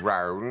 who is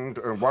round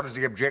and what does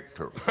he object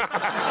to?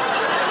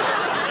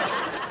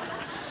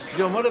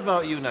 John, what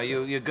about you now?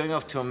 You're going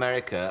off to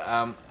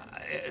America.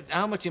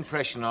 How much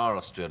impression are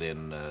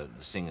Australian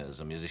singers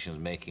and musicians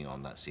making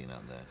on that scene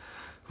out there?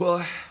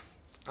 Well,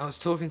 I was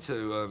talking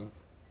to,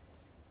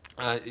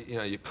 you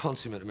know, your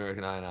consummate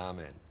American A&R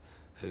men,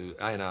 who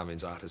A&R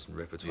means artist and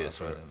repertoire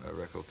for a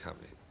record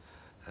company.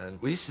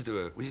 And we used to do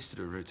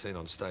a routine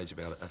on stage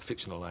about a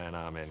fictional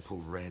A&R man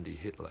called Randy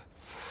Hitler.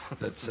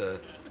 That's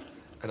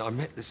and I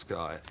met this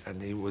guy,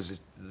 and he was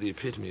the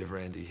epitome of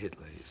Randy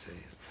Hitler, you see,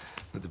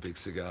 with the big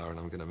cigar, and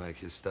I'm going to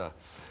make you a star.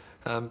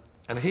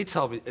 And he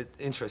told me,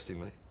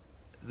 interestingly,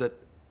 that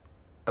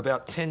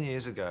about 10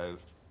 years ago,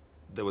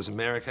 there was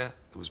America,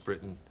 there was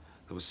Britain,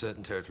 there was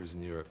certain territories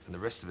in Europe, and the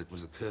rest of it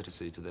was a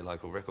courtesy to their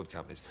local record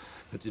companies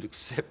that you'd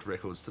accept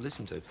records to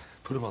listen to,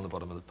 put them on the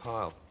bottom of the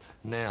pile.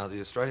 Now, the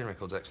Australian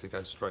records actually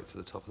go straight to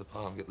the top of the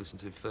pile and get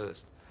listened to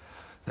first.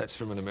 That's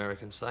from an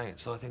American saying it,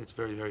 so I think it's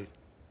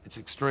it's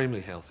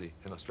extremely healthy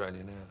in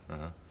Australia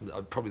now.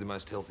 Probably the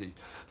most healthy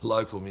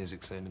local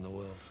music scene in the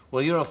world.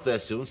 Well, you're off there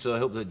soon, so I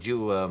hope that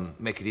you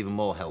make it even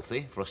more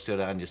healthy for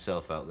Australia and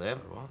yourself out there.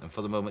 Right. And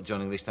for the moment,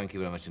 John English, thank you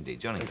very much indeed.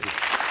 John English.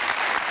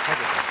 Thank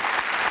you, sir.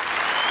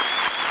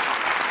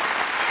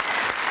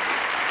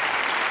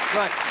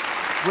 Right,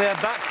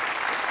 we're back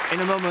in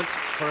a moment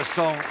for a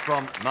song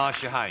from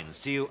Marcia Hines.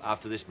 See you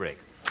after this break.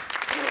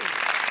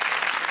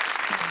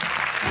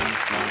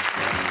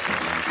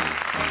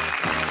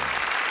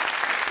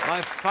 My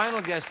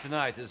final guest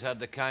tonight has had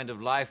the kind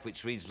of life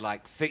which reads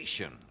like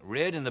fiction.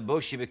 Reared in the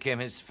bush, he became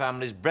his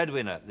family's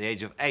breadwinner at the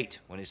age of 8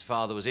 when his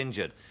father was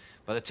injured.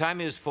 By the time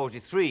he was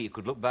 43, he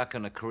could look back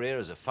on a career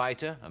as a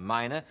fighter, a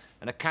miner,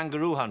 and a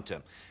kangaroo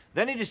hunter.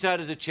 Then he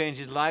decided to change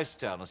his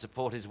lifestyle and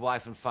support his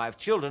wife and 5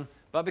 children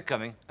by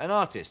becoming an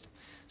artist.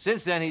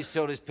 Since then, he's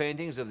sold his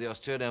paintings of the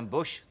Australian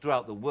bush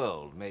throughout the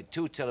world, made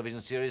 2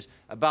 television series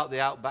about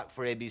the outback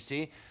for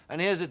ABC, and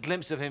here's a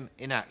glimpse of him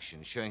in action,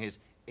 showing his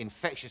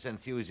infectious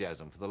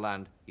enthusiasm for the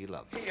land he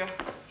loves. Here.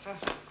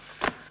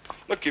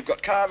 Look, you've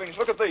got carvings.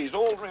 Look at these,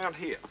 all round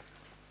here.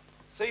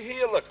 See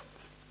here, look.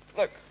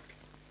 Look.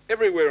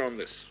 Everywhere on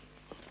this.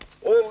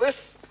 All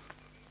this.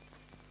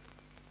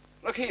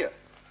 Look here.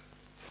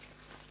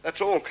 That's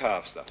all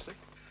carved stuff, see?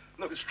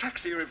 Look, there's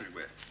tracks here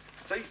everywhere.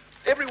 See?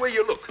 Everywhere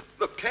you look.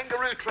 Look,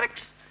 kangaroo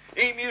tracks,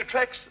 emu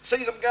tracks,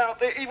 see them go out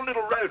there, even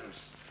little rodents.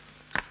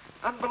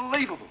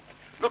 Unbelievable.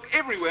 Look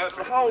everywhere,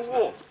 the whole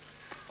wall.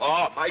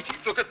 Oh, matey,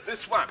 look at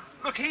this one.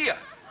 Look here.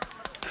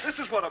 This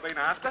is what I've been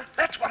after.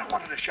 That's what I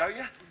wanted to show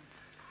you.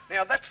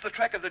 Now, that's the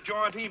track of the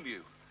giant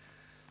emu.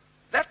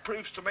 That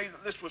proves to me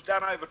that this was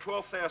done over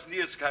 12,000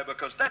 years ago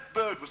because that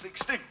bird was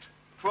extinct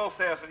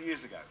 12,000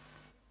 years ago.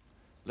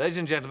 Ladies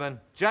and gentlemen,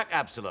 Jack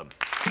Absalom.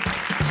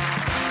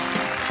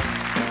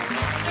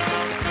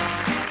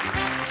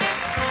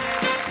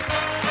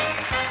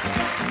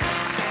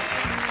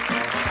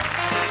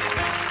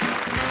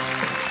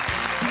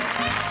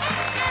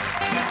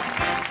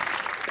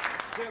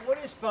 What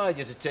inspired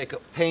you to take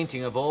up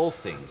painting of all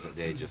things at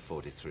the age of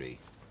 43?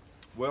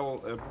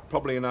 Well,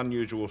 probably an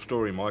unusual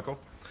story, Michael.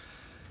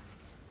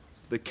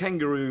 The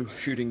kangaroo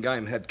shooting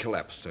game had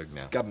collapsed. The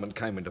government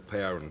came into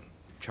power and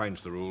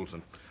changed the rules,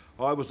 and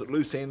I was at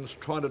loose ends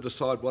trying to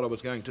decide what I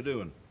was going to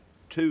do. And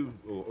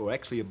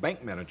actually a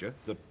bank manager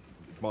at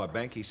my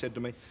bank, he said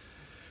to me,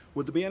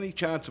 would there be any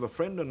chance of a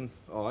friend and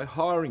I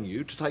hiring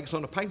you to take us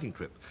on a painting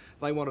trip?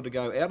 They wanted to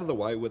go out of the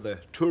way where the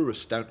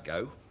tourists don't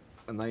go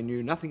and they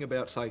knew nothing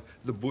about, say,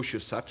 the bush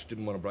as such,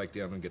 didn't want to break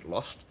down and get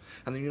lost,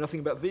 and they knew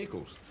nothing about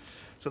vehicles.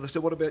 So they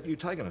said, what about you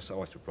taking us?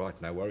 So I said, right,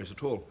 no worries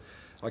at all.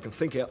 I can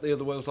think out there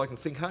the well as I can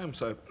think home.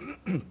 So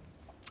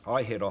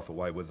I head off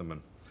away with them,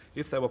 and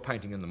if they were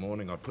painting in the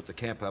morning, I'd put the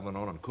camp oven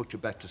on and cook you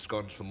back to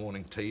scones for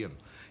morning tea, and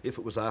if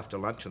it was after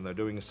lunch and they're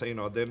doing a scene,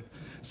 I'd then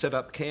set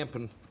up camp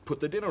and put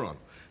the dinner on,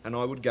 and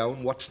I would go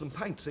and watch them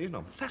paint, see, and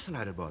I'm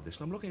fascinated by this,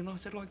 and I'm looking and I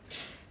said, like,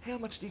 how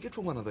much do you get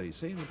for one of these,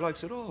 see? And the bloke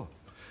said, oh,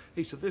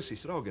 he said this, he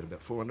said, I'll get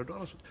about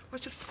 $400. I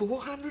said,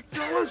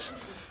 $400?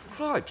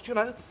 Right, you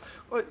know.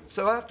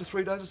 So after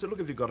 3 days, I said, look,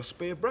 have you got a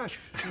spare brush?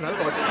 You know,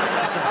 like...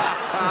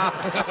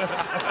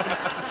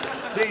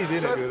 It's easy,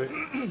 isn't it,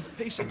 really?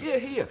 He said, yeah,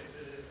 here.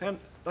 And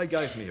they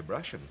gave me a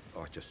brush, and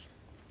I just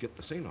get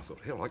the scene. I thought,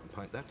 hell, I can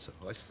paint that. So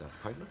I started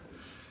painting it.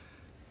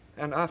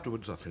 And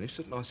afterwards, I finished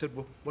it, and I said,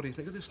 well, what do you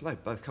think of this? And they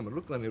both come and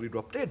looked, they nearly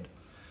dropped dead.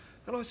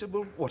 And I said,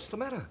 well, what's the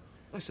matter?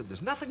 They said,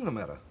 there's nothing the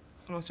matter.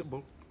 And I said,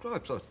 well,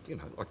 right. So, you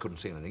know, I couldn't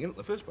see anything in it in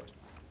the first place.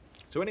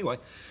 So anyway,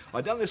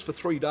 I'd done this for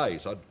 3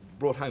 days. I'd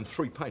brought home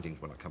 3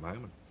 paintings when I come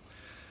home.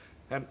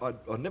 And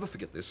I'd never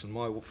forget this, and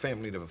my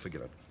family never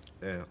forget it.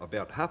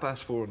 About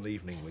 4:30 in the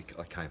evening,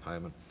 I came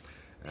home,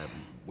 and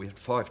we had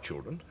 5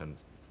 children, and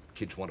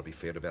kids want to be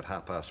fed. About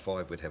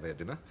 5:30, we'd have our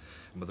dinner.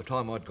 And by the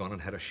time I'd gone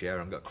and had a shower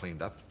and got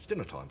cleaned up, it's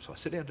dinner time. So I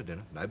sit down to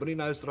dinner. Nobody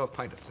knows that I've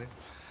painted, see?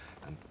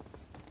 And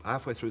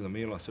halfway through the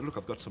meal, I said, look,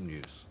 I've got some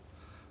news.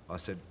 I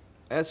said,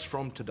 as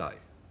from today,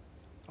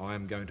 I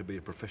am going to be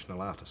a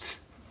professional artist.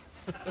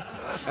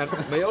 And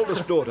my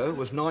eldest daughter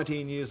was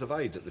 19 years of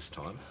age at this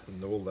time,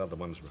 and all the other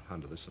ones were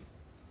under this. And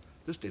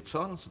there's dead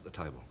silence at the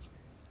table.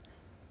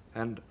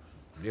 And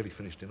nearly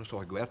finished dinner, so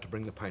I go out to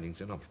bring the paintings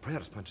in. I was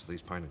proud as punch of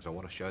these paintings. I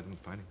want to show them the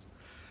paintings.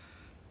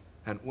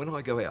 And when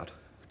I go out,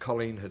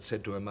 Colleen had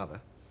said to her mother,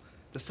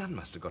 the son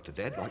must have got to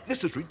Dad, like,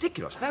 this is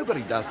ridiculous.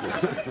 Nobody does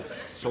this.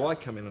 So I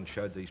come in and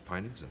showed these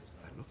paintings, and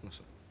they looked and I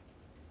said,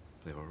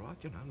 they're all right,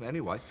 you know.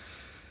 Anyway,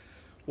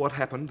 what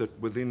happened that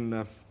within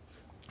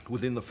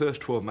the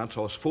first 12 months,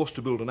 I was forced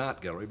to build an art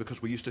gallery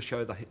because we used to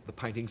show the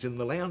paintings in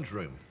the lounge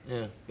room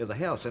of the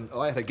house, and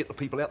I had to get the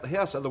people out the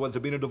house, otherwise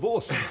there'd been a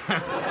divorce.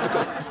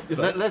 Because, you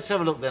know. Let's have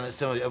a look then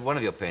at one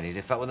of your paintings.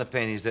 In fact, one of the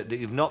paintings that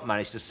you've not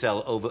managed to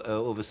sell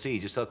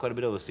overseas. You sell quite a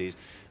bit overseas.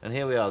 And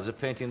here we are. There's a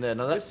painting there.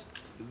 Now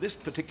This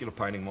particular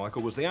painting,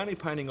 Michael, was the only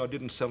painting I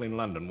didn't sell in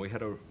London. We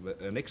had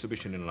an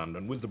exhibition in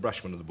London with the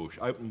Brushman of the Bush,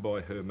 opened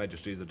by Her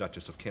Majesty the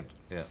Duchess of Kent.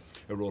 Yeah.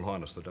 Her Royal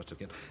Highness the Duchess of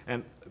Kent.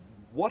 And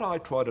what I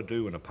try to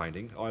do in a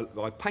painting,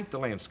 I paint the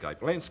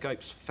landscape.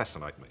 Landscapes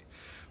fascinate me.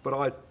 But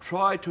I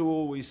try to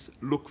always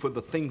look for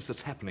the things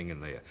that's happening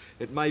in there.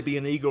 It may be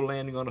an eagle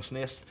landing on its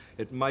nest.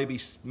 It may be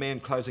man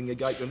closing a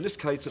gate. In this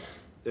case, it's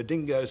a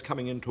dingo's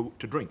coming in to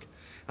drink.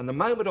 And the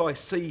moment I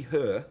see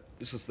her,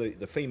 this is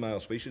the female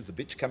species, the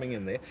bitch coming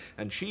in there,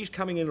 and she's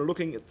coming in and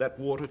looking at that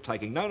water,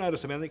 taking no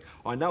notice of anything,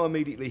 I know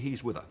immediately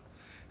he's with her.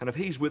 And if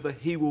he's with her,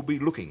 he will be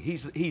looking.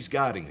 He's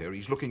guarding her,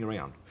 he's looking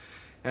around.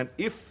 And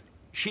if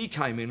she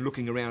came in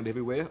looking around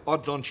everywhere,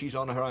 odds on she's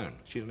on her own.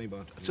 She's only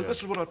by. So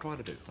this is what I try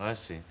to do. I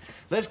see.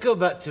 Let's go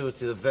back to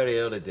the very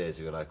early days,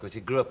 if you like, because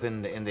you grew up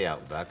in the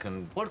outback.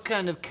 And what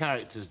kind of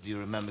characters do you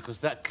remember? Because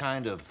that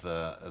kind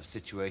of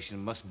situation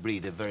must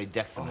breed a very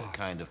definite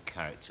kind of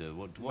character.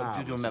 What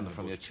do you remember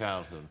from your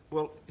childhood?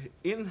 Well,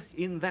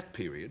 in that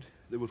period,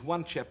 there was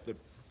one chap that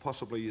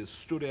possibly has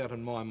stood out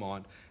in my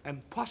mind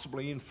and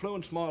possibly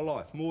influenced my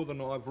life more than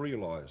I've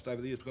realised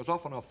over the years, because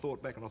often I've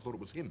thought back and I thought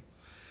it was him.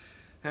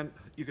 And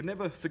you can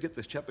never forget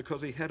this chap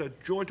because he had a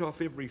joint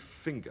off every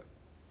finger.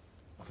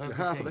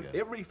 Half of that.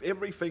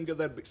 Every finger,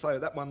 they'd say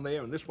that one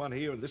there and this one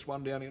here and this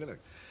one down here and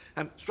everything.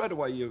 And straight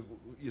away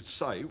you'd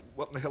say,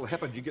 what in the hell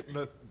happened? You getting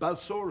a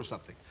buzzsaw or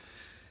something?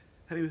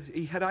 And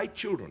he had 8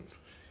 children.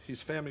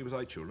 His family was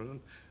 8 children. And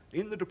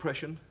in the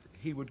Depression,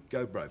 he would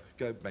go broke,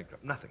 go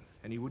bankrupt, nothing.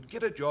 And he would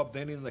get a job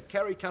then in the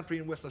Carry country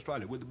in Western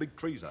Australia where the big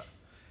trees are,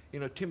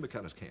 in a timber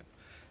cutter's camp.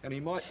 And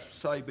he might,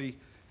 say, be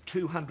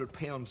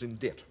 £200 in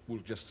debt, we'll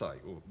just say,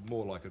 or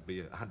more like it'd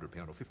be £100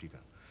 or £50.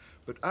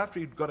 But after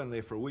he'd got in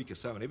there for a week or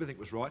so and everything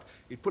was right,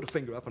 he'd put a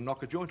finger up and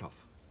knock a joint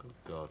off. Good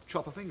God.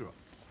 Chop a finger off.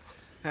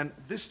 And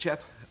this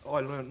chap,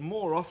 I learned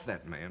more off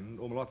that man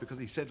all my life because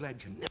he said,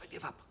 lad, you never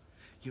give up.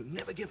 You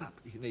never give up,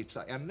 he'd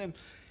say. And then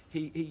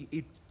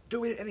he'd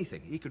do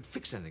anything. He could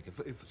fix anything.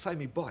 If say,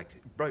 my bike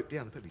broke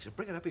down the pedal, he said,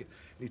 bring it up here.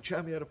 And he'd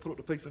show me how to pull it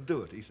to pieces and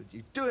do it. He said,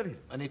 you do anything.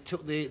 And he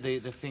took the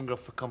finger off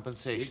for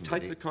compensation,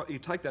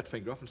 He'd take that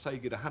finger off and say you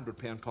get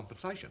 £100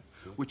 compensation,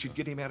 which would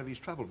get him out of his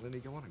trouble, and then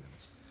he'd go on again.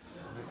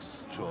 An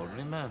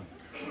extraordinary man.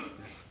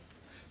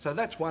 So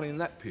that's one in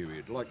that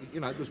period. Like,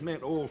 you know, there's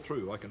men all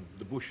through, like in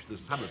the bush,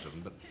 there's hundreds of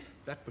them, but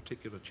that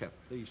particular chap,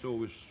 he's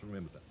always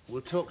remembered that.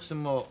 We'll talk some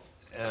more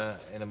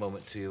in a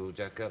moment to you,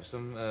 Jack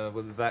Absalom.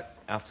 We'll be back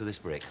after this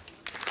break.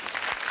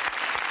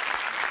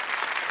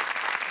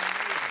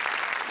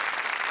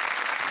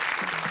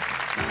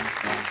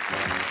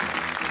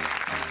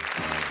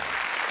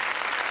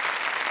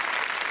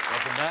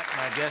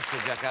 My guests are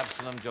Jack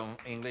Absalom, John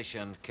English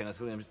and Kenneth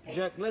Williams.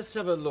 Jack, let's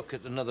have a look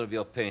at another of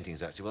your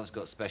paintings, actually, one that's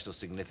got special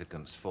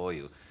significance for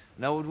you.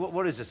 Now,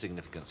 what is the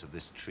significance of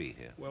this tree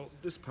here? Well,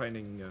 this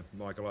painting,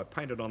 Michael, I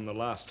painted on the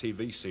last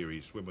TV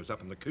series when it was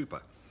up in the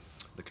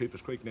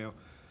Cooper's Creek. Now,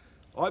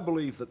 I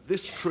believe that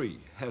this tree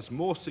has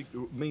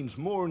means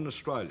more in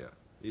Australia,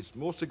 is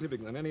more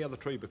significant than any other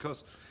tree,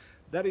 because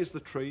that is the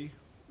tree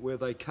where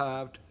they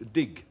carved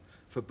dig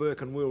for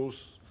Burke and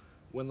Wills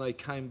when they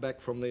came back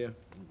from their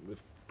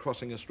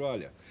crossing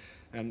Australia.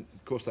 And,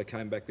 of course, they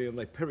came back there and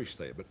they perished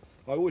there. But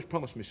I always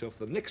promised myself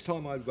the next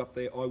time I'd go up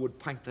there, I would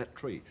paint that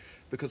tree,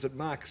 because it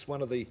marks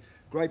one of the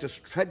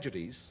greatest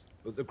tragedies,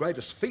 the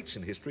greatest feats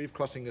in history of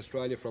crossing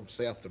Australia from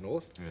south to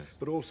north, yes,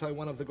 but also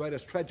one of the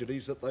greatest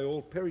tragedies that they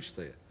all perished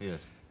there.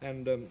 Yes.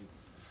 And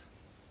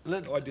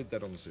I did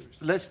that on the series.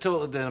 Let's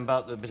talk then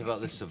a bit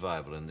about this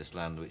survival in this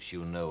land which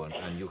you know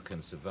and you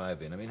can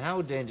survive in. I mean,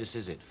 how dangerous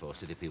is it for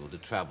city people to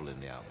travel in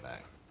the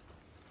outback?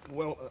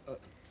 Well,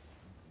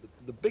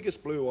 the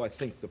biggest blue I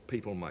think that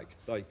people make,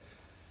 they,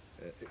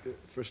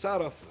 for a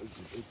start off,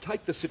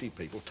 take the city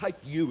people, take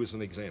you as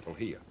an example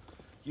here.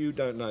 You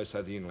don't know,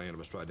 say, the inland of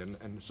Australia,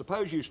 and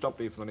suppose you stopped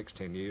here for the next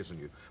 10 years and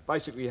you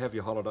basically have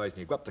your holidays and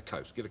you go up the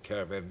coast, get a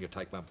caravan and you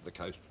take them up to the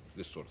coast,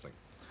 this sort of thing.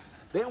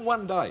 Then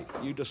one day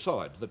you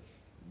decide that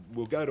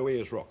we'll go to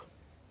Ayers Rock.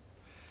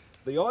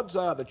 The odds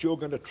are that you're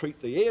going to treat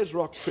the Ayers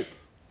Rock trip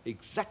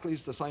exactly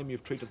as the same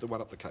you've treated the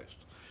one up the coast.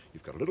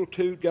 You've got a little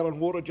 2-gallon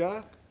water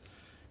jar,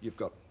 you've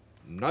got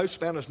no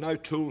spanners, no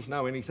tools,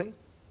 no anything,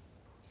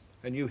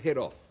 and you head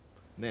off.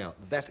 Now,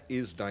 that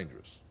is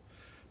dangerous,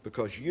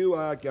 because you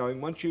are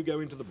going, once you go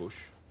into the bush,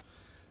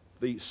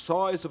 the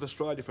size of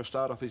Australia, for a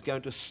start off, is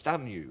going to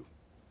stun you,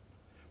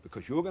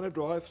 because you're going to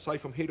drive, say,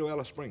 from here to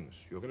Alice Springs.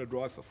 You're going to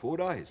drive for 4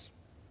 days,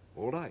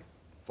 all day,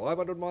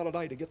 500 mile a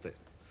day to get there.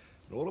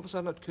 And all of a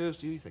sudden it occurs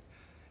to you, you think,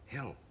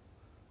 hell,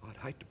 I'd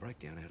hate to break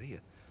down out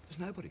here. There's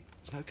nobody,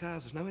 there's no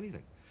cars, there's no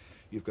anything.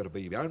 You've got to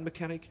be your own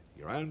mechanic,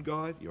 your own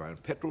guide, your own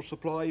petrol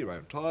supply, your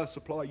own tyre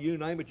supply, you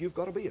name it, you've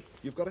got to be it.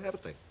 You've got to have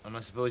it there. And I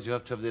suppose you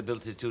have to have the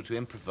ability to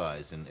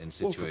improvise in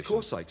situations. Well, for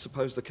course sake,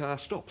 suppose the car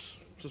stops.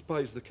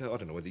 Suppose the car, I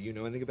don't know whether you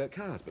know anything about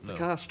cars, but the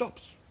car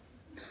stops.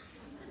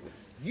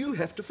 You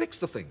have to fix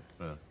the thing.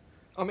 Yeah.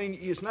 I mean,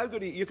 it's no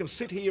good, you can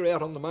sit here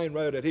out on the main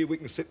road out here, we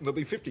can sit and there'll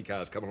be 50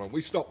 cars coming along.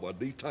 We stop one,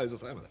 he tows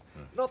us over there.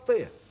 Yeah. Not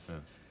there. Yeah.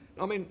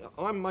 I mean,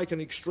 I'm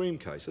making extreme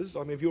cases. I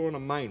mean, if you're on a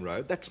main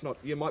road, that's not,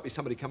 you might be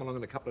somebody coming along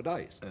in a couple of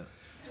days. Yeah.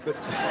 But,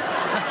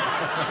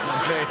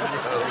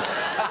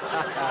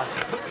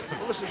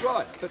 well, this is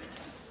right, but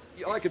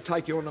I could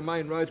take you on the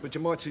main roads, but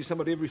you might see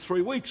somebody every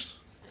 3 weeks.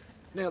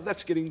 Now,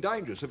 that's getting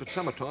dangerous. If it's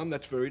summertime,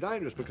 that's very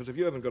dangerous, because if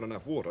you haven't got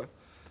enough water,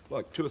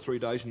 like 2 or 3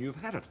 days and you've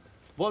had it.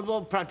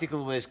 What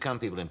practical ways can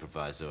people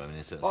improvise, though? I mean,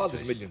 in certain situations?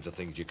 There's millions of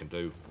things you can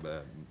do.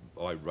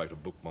 I wrote a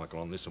book, Michael,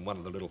 on this, and one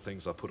of the little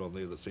things I put on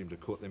there that seemed to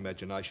caught the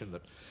imagination,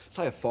 that,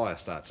 say, a fire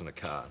starts in a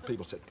car.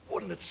 People said,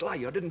 wouldn't it slay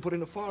you? I didn't put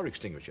in a fire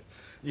extinguisher.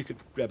 You could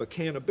grab a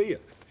can of beer,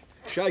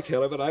 shake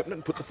hell of it, open it,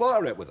 and put the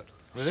fire out with it.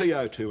 Really?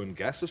 CO2 and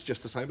gas is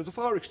just the same as a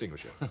fire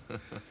extinguisher.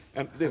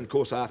 And then, of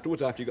course,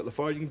 afterwards, after you've got the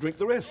fire, you can drink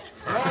the rest.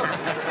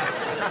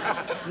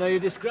 Now, you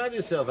describe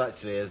yourself,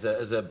 actually, as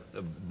a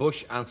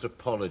bush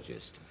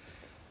anthropologist.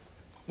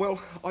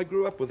 Well, I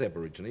grew up with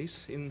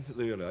Aborigines in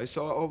the early days,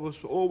 so I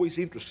was always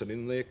interested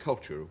in their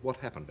culture, what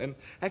happened. And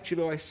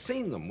actually, I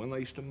seen them when they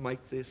used to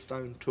make their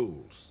stone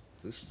tools.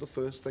 This is the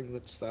first thing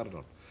that started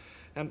on.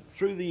 And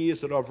through the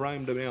years that I've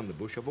roamed around the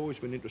bush, I've always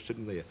been interested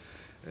in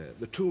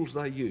the tools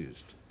they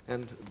used.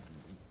 And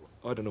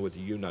I don't know whether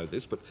you know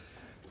this, but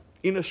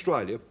in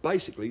Australia,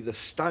 basically, the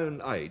stone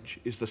age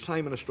is the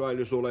same in Australia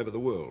as all over the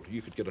world.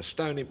 You could get a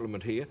stone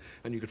implement here,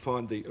 and you could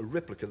find a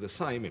replica the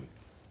same in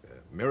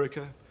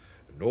America,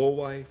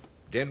 Norway,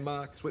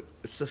 Denmark.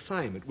 It's the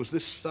same. It was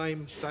this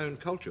same stone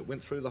culture. It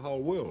went through the whole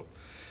world.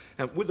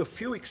 And with a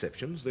few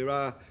exceptions, there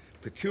are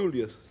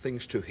peculiar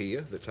things to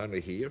here that's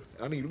only here.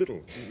 Only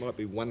little. It might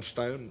be one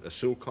stone, a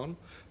silcon,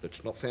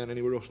 that's not found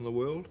anywhere else in the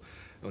world,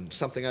 and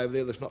something over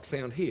there that's not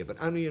found here, but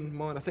only in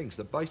minor things.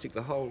 The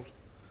whole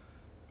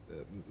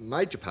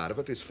major part of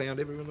it is found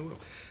everywhere in the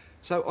world.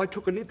 So I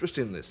took an interest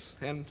in this,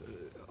 and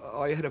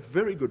I had a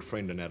very good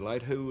friend in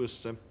Adelaide who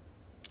was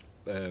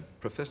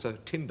Professor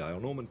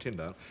Tyndale, Norman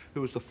Tyndale, who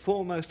was the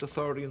foremost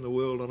authority in the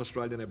world on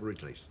Australian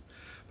Aborigines,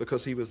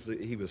 because he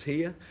was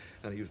here,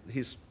 and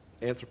his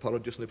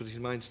anthropologist, and it was his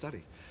main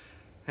study.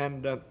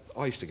 And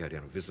I used to go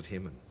down and visit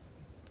him and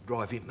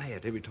drive him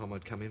mad every time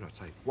I'd come in. I'd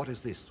say, what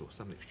is this? Or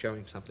something,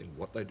 showing something,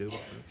 what they do.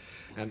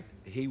 And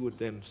he would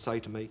then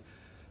say to me,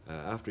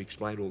 after he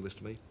explained all this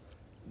to me,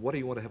 what do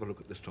you want to have a look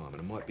at this time? And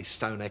it might be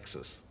stone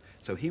axes.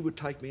 So he would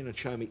take me in and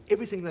show me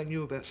everything they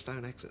knew about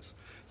stone axes.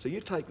 So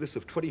you take this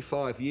of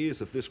 25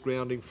 years of this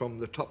grounding from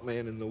the top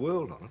man in the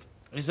world on it.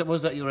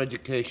 Was that your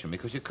education?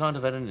 Because you can't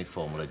have had any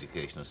formal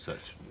education as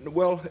such.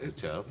 Well,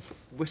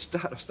 we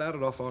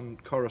started off on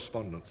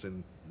correspondence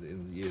in the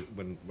year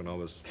when I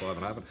was 5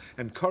 and a half.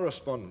 And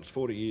correspondence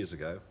 40 years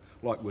ago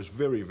like was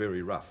very,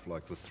 very rough,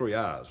 like the 3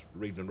 R's,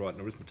 reading and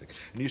writing arithmetic.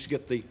 And you used to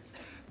get the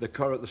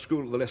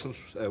school, the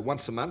lessons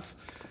once a month,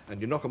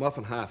 and you knock them off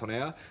in half an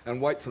hour and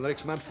wait for the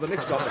next month for the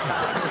next lot to come.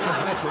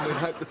 And that's when we'd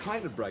hope the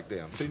train would break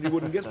down, so you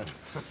wouldn't get them.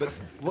 But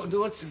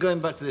What's going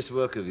back to this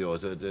work of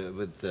yours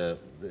with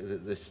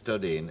the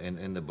study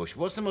in the bush?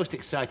 What's the most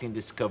exciting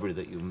discovery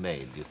that you've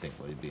made, do you think,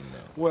 while you've been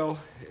there? well,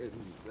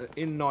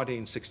 in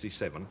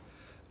 1967,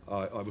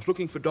 I was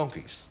looking for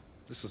donkeys.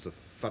 This is a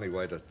funny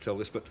way to tell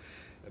this, but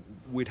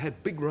we'd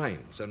had big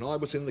rains, and I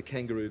was in the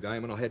kangaroo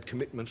game, and I had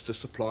commitments to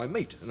supply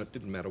meat, and it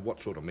didn't matter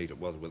what sort of meat it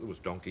was, whether it was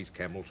donkeys,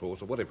 camels,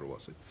 horse, or whatever it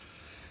was.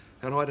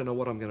 And I don't know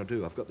what I'm going to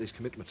do. I've got these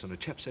commitments, and a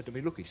chap said to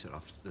me, look, he said,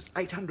 there's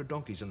 800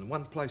 donkeys in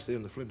one place there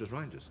in the Flinders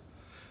Ranges.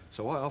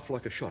 So I off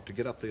like a shot to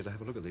get up there to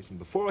have a look at these, and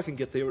before I can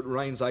get there, it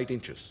rains 8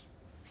 inches.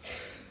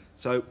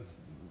 So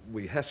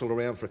we hassled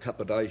around for a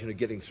couple of days,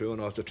 getting through,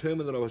 and I was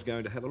determined that I was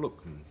going to have a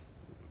look. And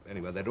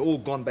anyway, they'd all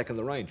gone back in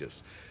the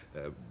ranges.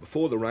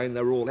 Before the rain,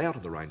 they were all out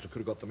of the range. I could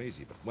have got them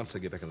easy, but once they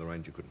get back in the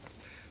range, you couldn't.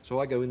 So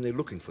I go in there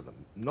looking for them,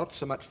 not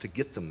so much to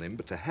get them then,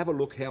 but to have a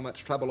look how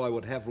much trouble I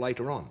would have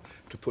later on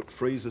to put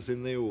freezers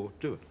in there or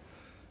do it.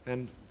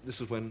 And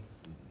this is when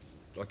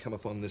I come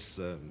upon this,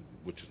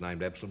 which is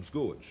named Absalom's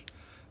Gorge,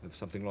 of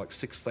something like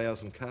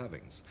 6,000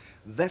 carvings.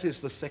 That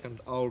is the second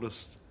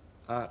oldest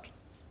art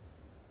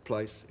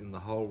place in the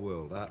whole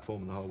world, art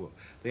form in the whole world.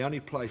 The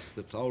only place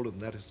that's older than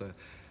that is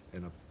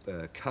in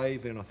a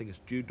cave in, I think it's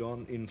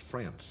Dudon in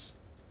France,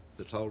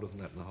 that's older than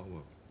that in the whole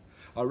world.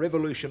 I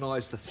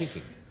revolutionised the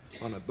thinking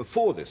on it.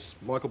 Before this,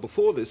 Michael,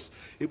 before this,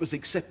 it was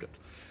accepted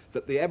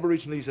that the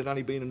Aborigines had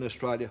only been in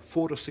Australia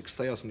 4,000 to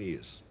 6,000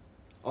 years.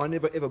 I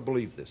never ever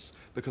believed this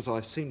because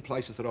I'd seen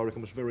places that I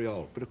reckon was very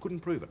old, but I couldn't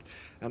prove it.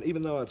 And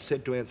even though I'd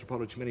said to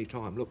anthropologists many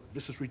times, look,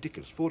 this is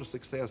ridiculous, 4,000 to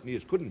 6,000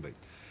 years, couldn't be.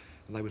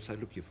 And they would say,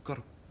 look, you've got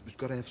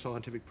to have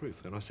scientific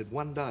proof. And I said,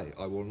 one day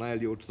I will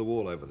nail you to the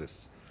wall over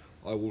this.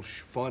 I will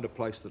find a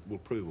place that will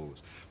prove all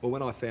this. Well,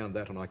 when I found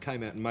that and I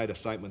came out and made a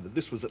statement that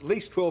this was at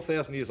least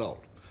 12,000 years old,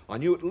 I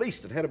knew at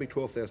least it had to be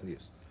 12,000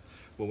 years.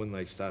 Well, when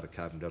they started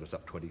carving down, it's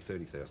up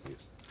 20,000, 30,000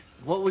 years.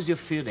 What was your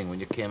feeling when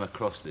you came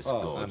across this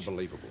gorge?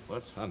 Unbelievable.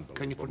 What? Unbelievable.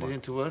 Can you put it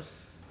into words?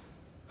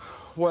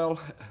 Well,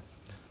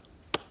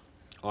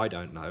 I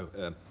don't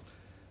know.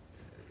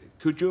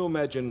 Could you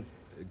imagine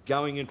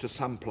going into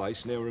some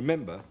place? Now,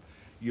 remember,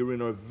 you're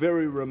in a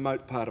very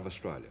remote part of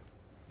Australia.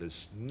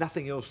 There's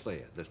nothing else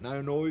there. There's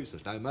no noise,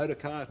 there's no motor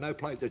cars, no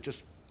planes. There's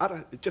just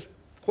just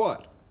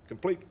quiet,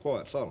 complete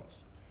quiet, silence.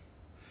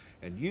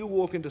 And you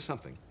walk into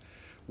something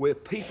where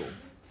people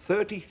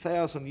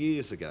 30,000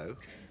 years ago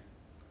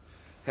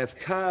have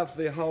carved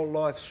their whole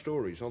life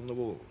stories on the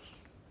walls.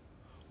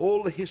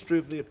 All the history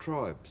of their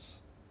tribes.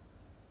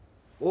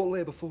 All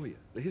there before you,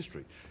 the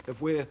history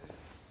of where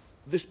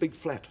this big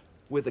flat,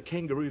 where the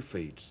kangaroo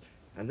feeds,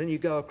 and then you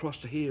go across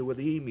to here where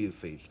the emu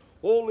feeds.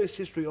 All this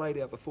history laid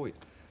out before you.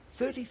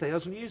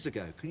 30,000 years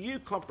ago. Can you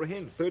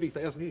comprehend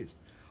 30,000 years?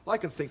 I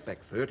can think back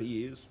 30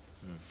 years,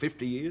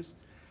 50 years.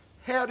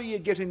 How do you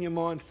get in your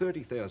mind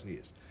 30,000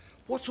 years?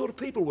 What sort of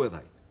people were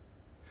they?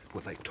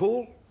 Were they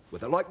tall? Were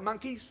they like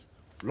monkeys?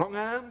 Long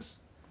arms?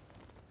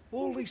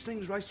 All these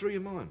things race through your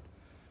mind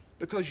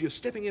because you're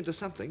stepping into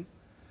something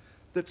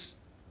that's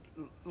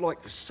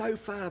like so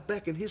far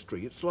back in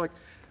history. It's like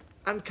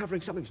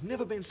uncovering something that's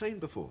never been seen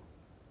before.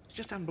 It's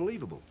just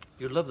unbelievable.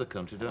 You love the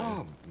country, don't you?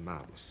 Oh,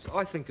 marvellous.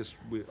 I think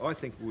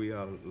we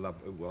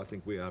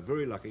are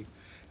very lucky,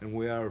 and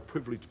we are a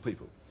privileged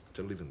people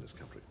to live in this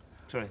country.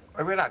 Sorry.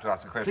 We'd like to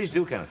ask a question. Please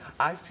do, Kenneth.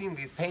 I've seen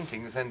these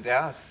paintings and they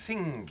are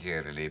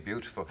singularly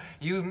beautiful.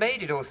 You've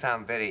made it all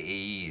sound very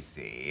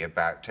easy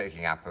about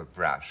taking up a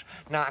brush.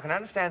 Now, I can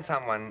understand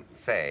someone,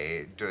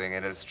 say, doing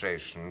an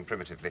illustration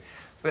primitively,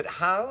 but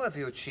how have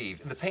you achieved,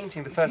 in the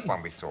painting, the first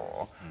one we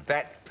saw,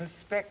 that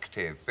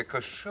perspective?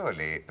 Because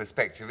surely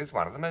perspective is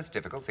one of the most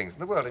difficult things in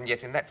the world, and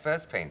yet in that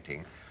first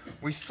painting,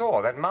 we saw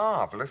that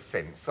marvellous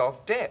sense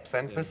of depth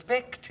and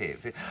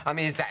perspective. I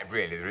mean, is that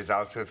really the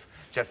result of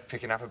just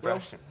picking up a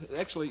brush?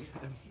 Well, actually,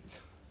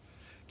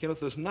 Kenneth,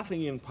 there's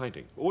nothing in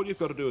painting. All you've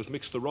got to do is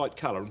mix the right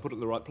colour and put it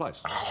in the right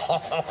place.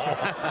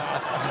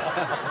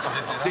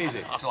 It's easy.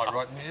 It's like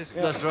writing music.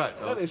 Yeah. That's right.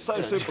 That is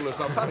so simple, it's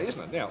not funny,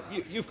 isn't it? Now,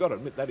 you've got to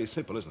admit that is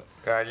simple, isn't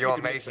it? You're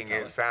making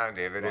it sound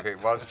even if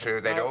it was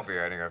true, they'd all be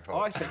earning a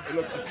fortune. I think,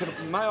 look,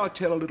 may I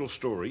tell a little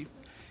story?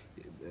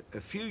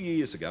 A few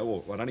years ago,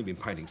 or I'd only been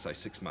painting, say,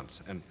 6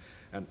 months, and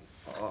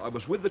I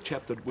was with the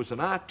chap that was an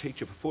art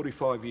teacher for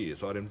 45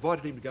 years. I'd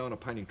invited him to go on a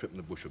painting trip in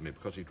the bush with me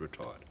because he'd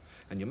retired.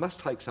 And you must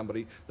take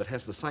somebody that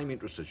has the same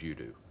interests as you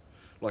do.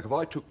 Like if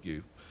I took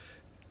you,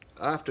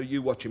 after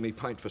you watching me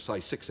paint for, say,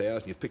 6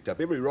 hours and you've picked up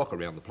every rock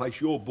around the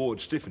place, you're bored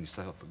stiff and you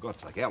say, oh, for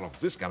God's sake, how long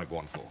is this going to go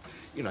on for?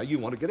 You know, you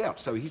want to get out.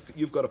 So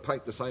you've got to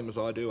paint the same as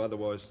I do,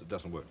 otherwise it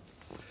doesn't work.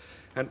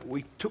 And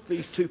we took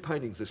these 2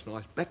 paintings this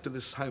night back to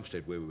this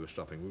homestead where we were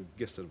stopping. We were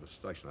guests of a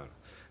station owner.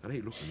 And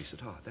he looked at me and he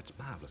said, oh, that's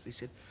marvellous. He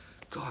said,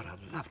 God,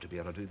 I'd love to be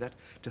able to do that.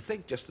 To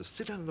think just to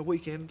sit down on the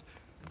weekend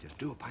and just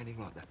do a painting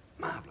like that.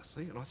 Marvellous,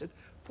 see? And I said,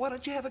 why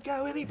don't you have a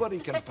go? Anybody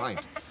can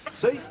paint.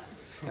 See?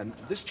 And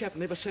this chap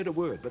never said a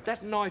word. But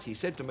that night he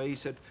said to me, he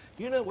said,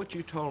 you know what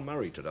you told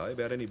Murray today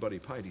about anybody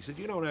paint? He said,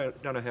 you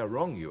don't know how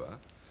wrong you are.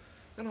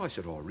 And I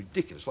said, oh,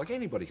 ridiculous. Like,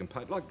 anybody can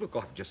paint. Like, look,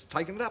 I've just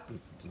taken it up and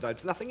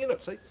there's nothing in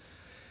it, see?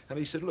 And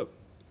he said, look,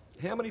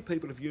 how many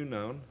people have you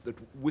known that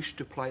wish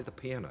to play the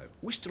piano,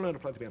 wish to learn to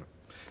play the piano?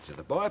 He said,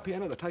 they buy a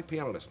piano, they take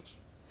piano lessons.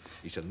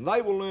 He said, and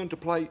they will learn to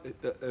play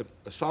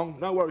a song,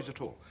 no worries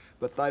at all.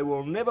 But they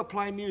will never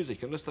play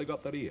music unless they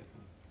got that ear.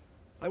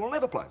 They will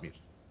never play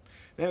music.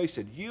 Now, he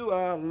said, you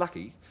are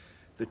lucky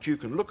that you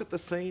can look at the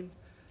scene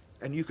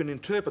and you can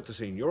interpret the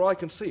scene. Your eye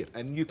can see it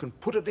and you can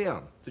put it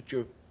down, that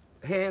your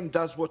hand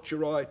does what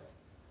your eye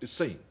is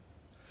seeing.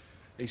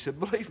 He said,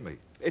 believe me,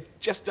 it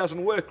just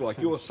doesn't work like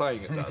you're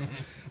saying it does.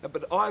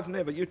 But I've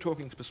never, you're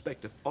talking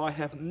perspective, I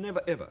have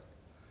never, ever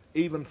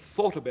even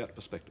thought about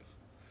perspective.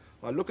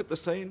 I look at the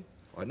scene,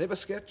 I never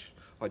sketch,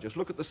 I just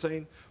look at the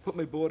scene, put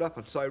my board up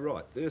and say,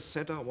 right, there's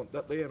centre, I want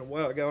that there, and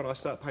away I go and I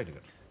start painting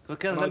it. Well,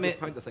 Ken, let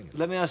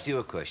me ask you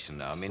a question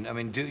now. I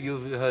mean,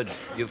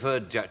 you've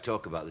heard Jack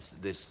talk about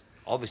this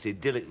obviously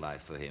idyllic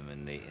life for him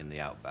in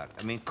the outback.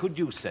 I mean, could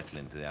you settle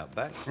into the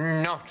outback?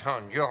 Not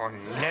on your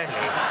Nelly.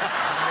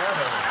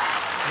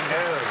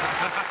 No.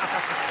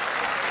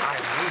 I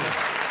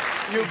mean...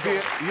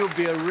 You'd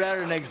be a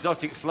rare and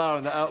exotic flower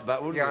in the outback,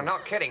 wouldn't you? You're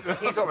not kidding.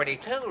 He's already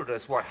told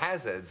us what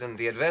hazards and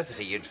the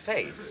adversity you'd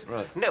face.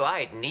 Right. No,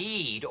 I'd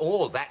need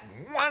all that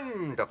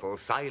wonderful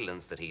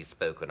silence that he's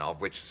spoken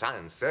of, which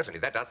sounds certainly,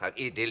 that does sound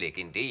idyllic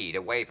indeed,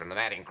 away from the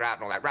madding crowd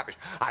and all that rubbish.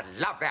 I'd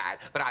love that,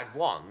 but I'd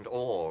want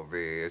all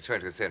the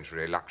 20th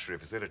century luxury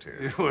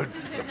facilities. You would?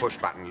 The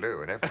push-button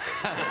loo and everything.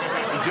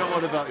 John,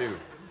 what about you?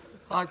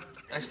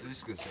 Actually, this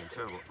is going to sound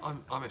terrible.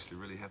 I'm actually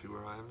really happy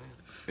where I am now.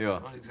 Yeah.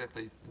 Right,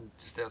 exactly,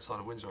 just outside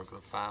of Windsor, I've got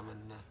a farm,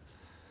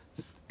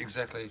 and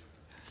exactly,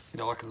 you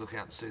know, I can look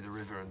out and see the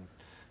river, and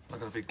I've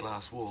got a big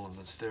glass wall and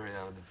a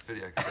stereo and a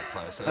video cassette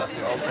player, so that's,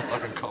 I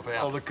can cop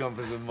out. All the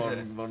comforts of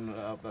modern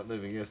outback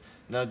living, yes.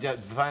 Now, Jack,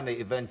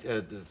 finally,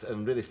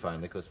 and really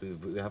finally, because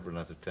we have run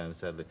out of time,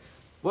 sadly,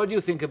 what do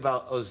you think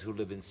about us who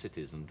live in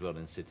cities and dwell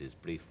in cities,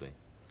 briefly?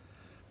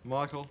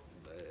 Michael,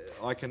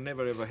 I can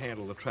never ever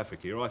handle the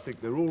traffic here. I think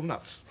they're all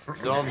nuts.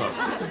 They're all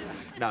nuts.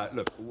 No,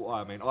 look,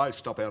 I mean, I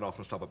stop out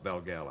often, stop at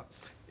Balgowlah.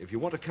 If you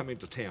want to come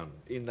into town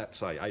in that,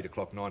 say, 8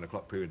 o'clock, 9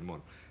 o'clock period in the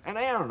morning, an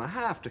hour and a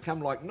half to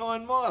come like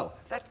 9 mile,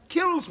 that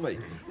kills me.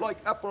 Like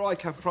up where I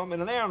come from,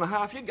 in an hour and a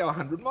half, you can go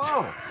 100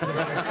 mile.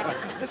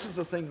 This is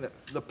the thing that,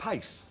 the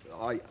pace,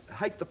 I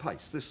hate the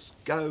pace. This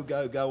go,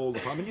 go, go all the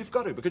time, and you've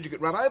got to, because you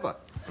get run over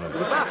with a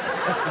bus.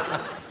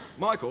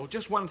 Michael,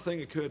 just one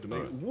thing occurred to me.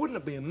 Right. Wouldn't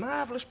it be a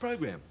marvellous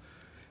program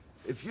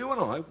if you and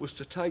I was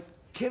to take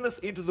Kenneth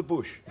into the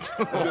bush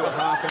and do a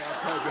half-hour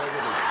program with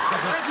him?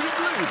 Imagine you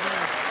do.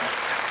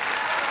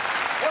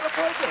 What a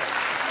program.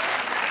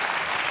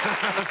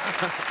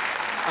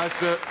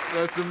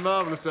 That's a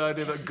marvellous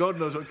idea, but God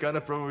knows what kind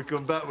of problem we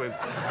come back with.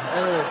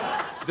 Anyway,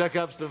 Jack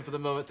Absalom for the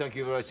moment. Thank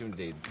you very much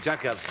indeed.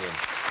 Jack Absalom.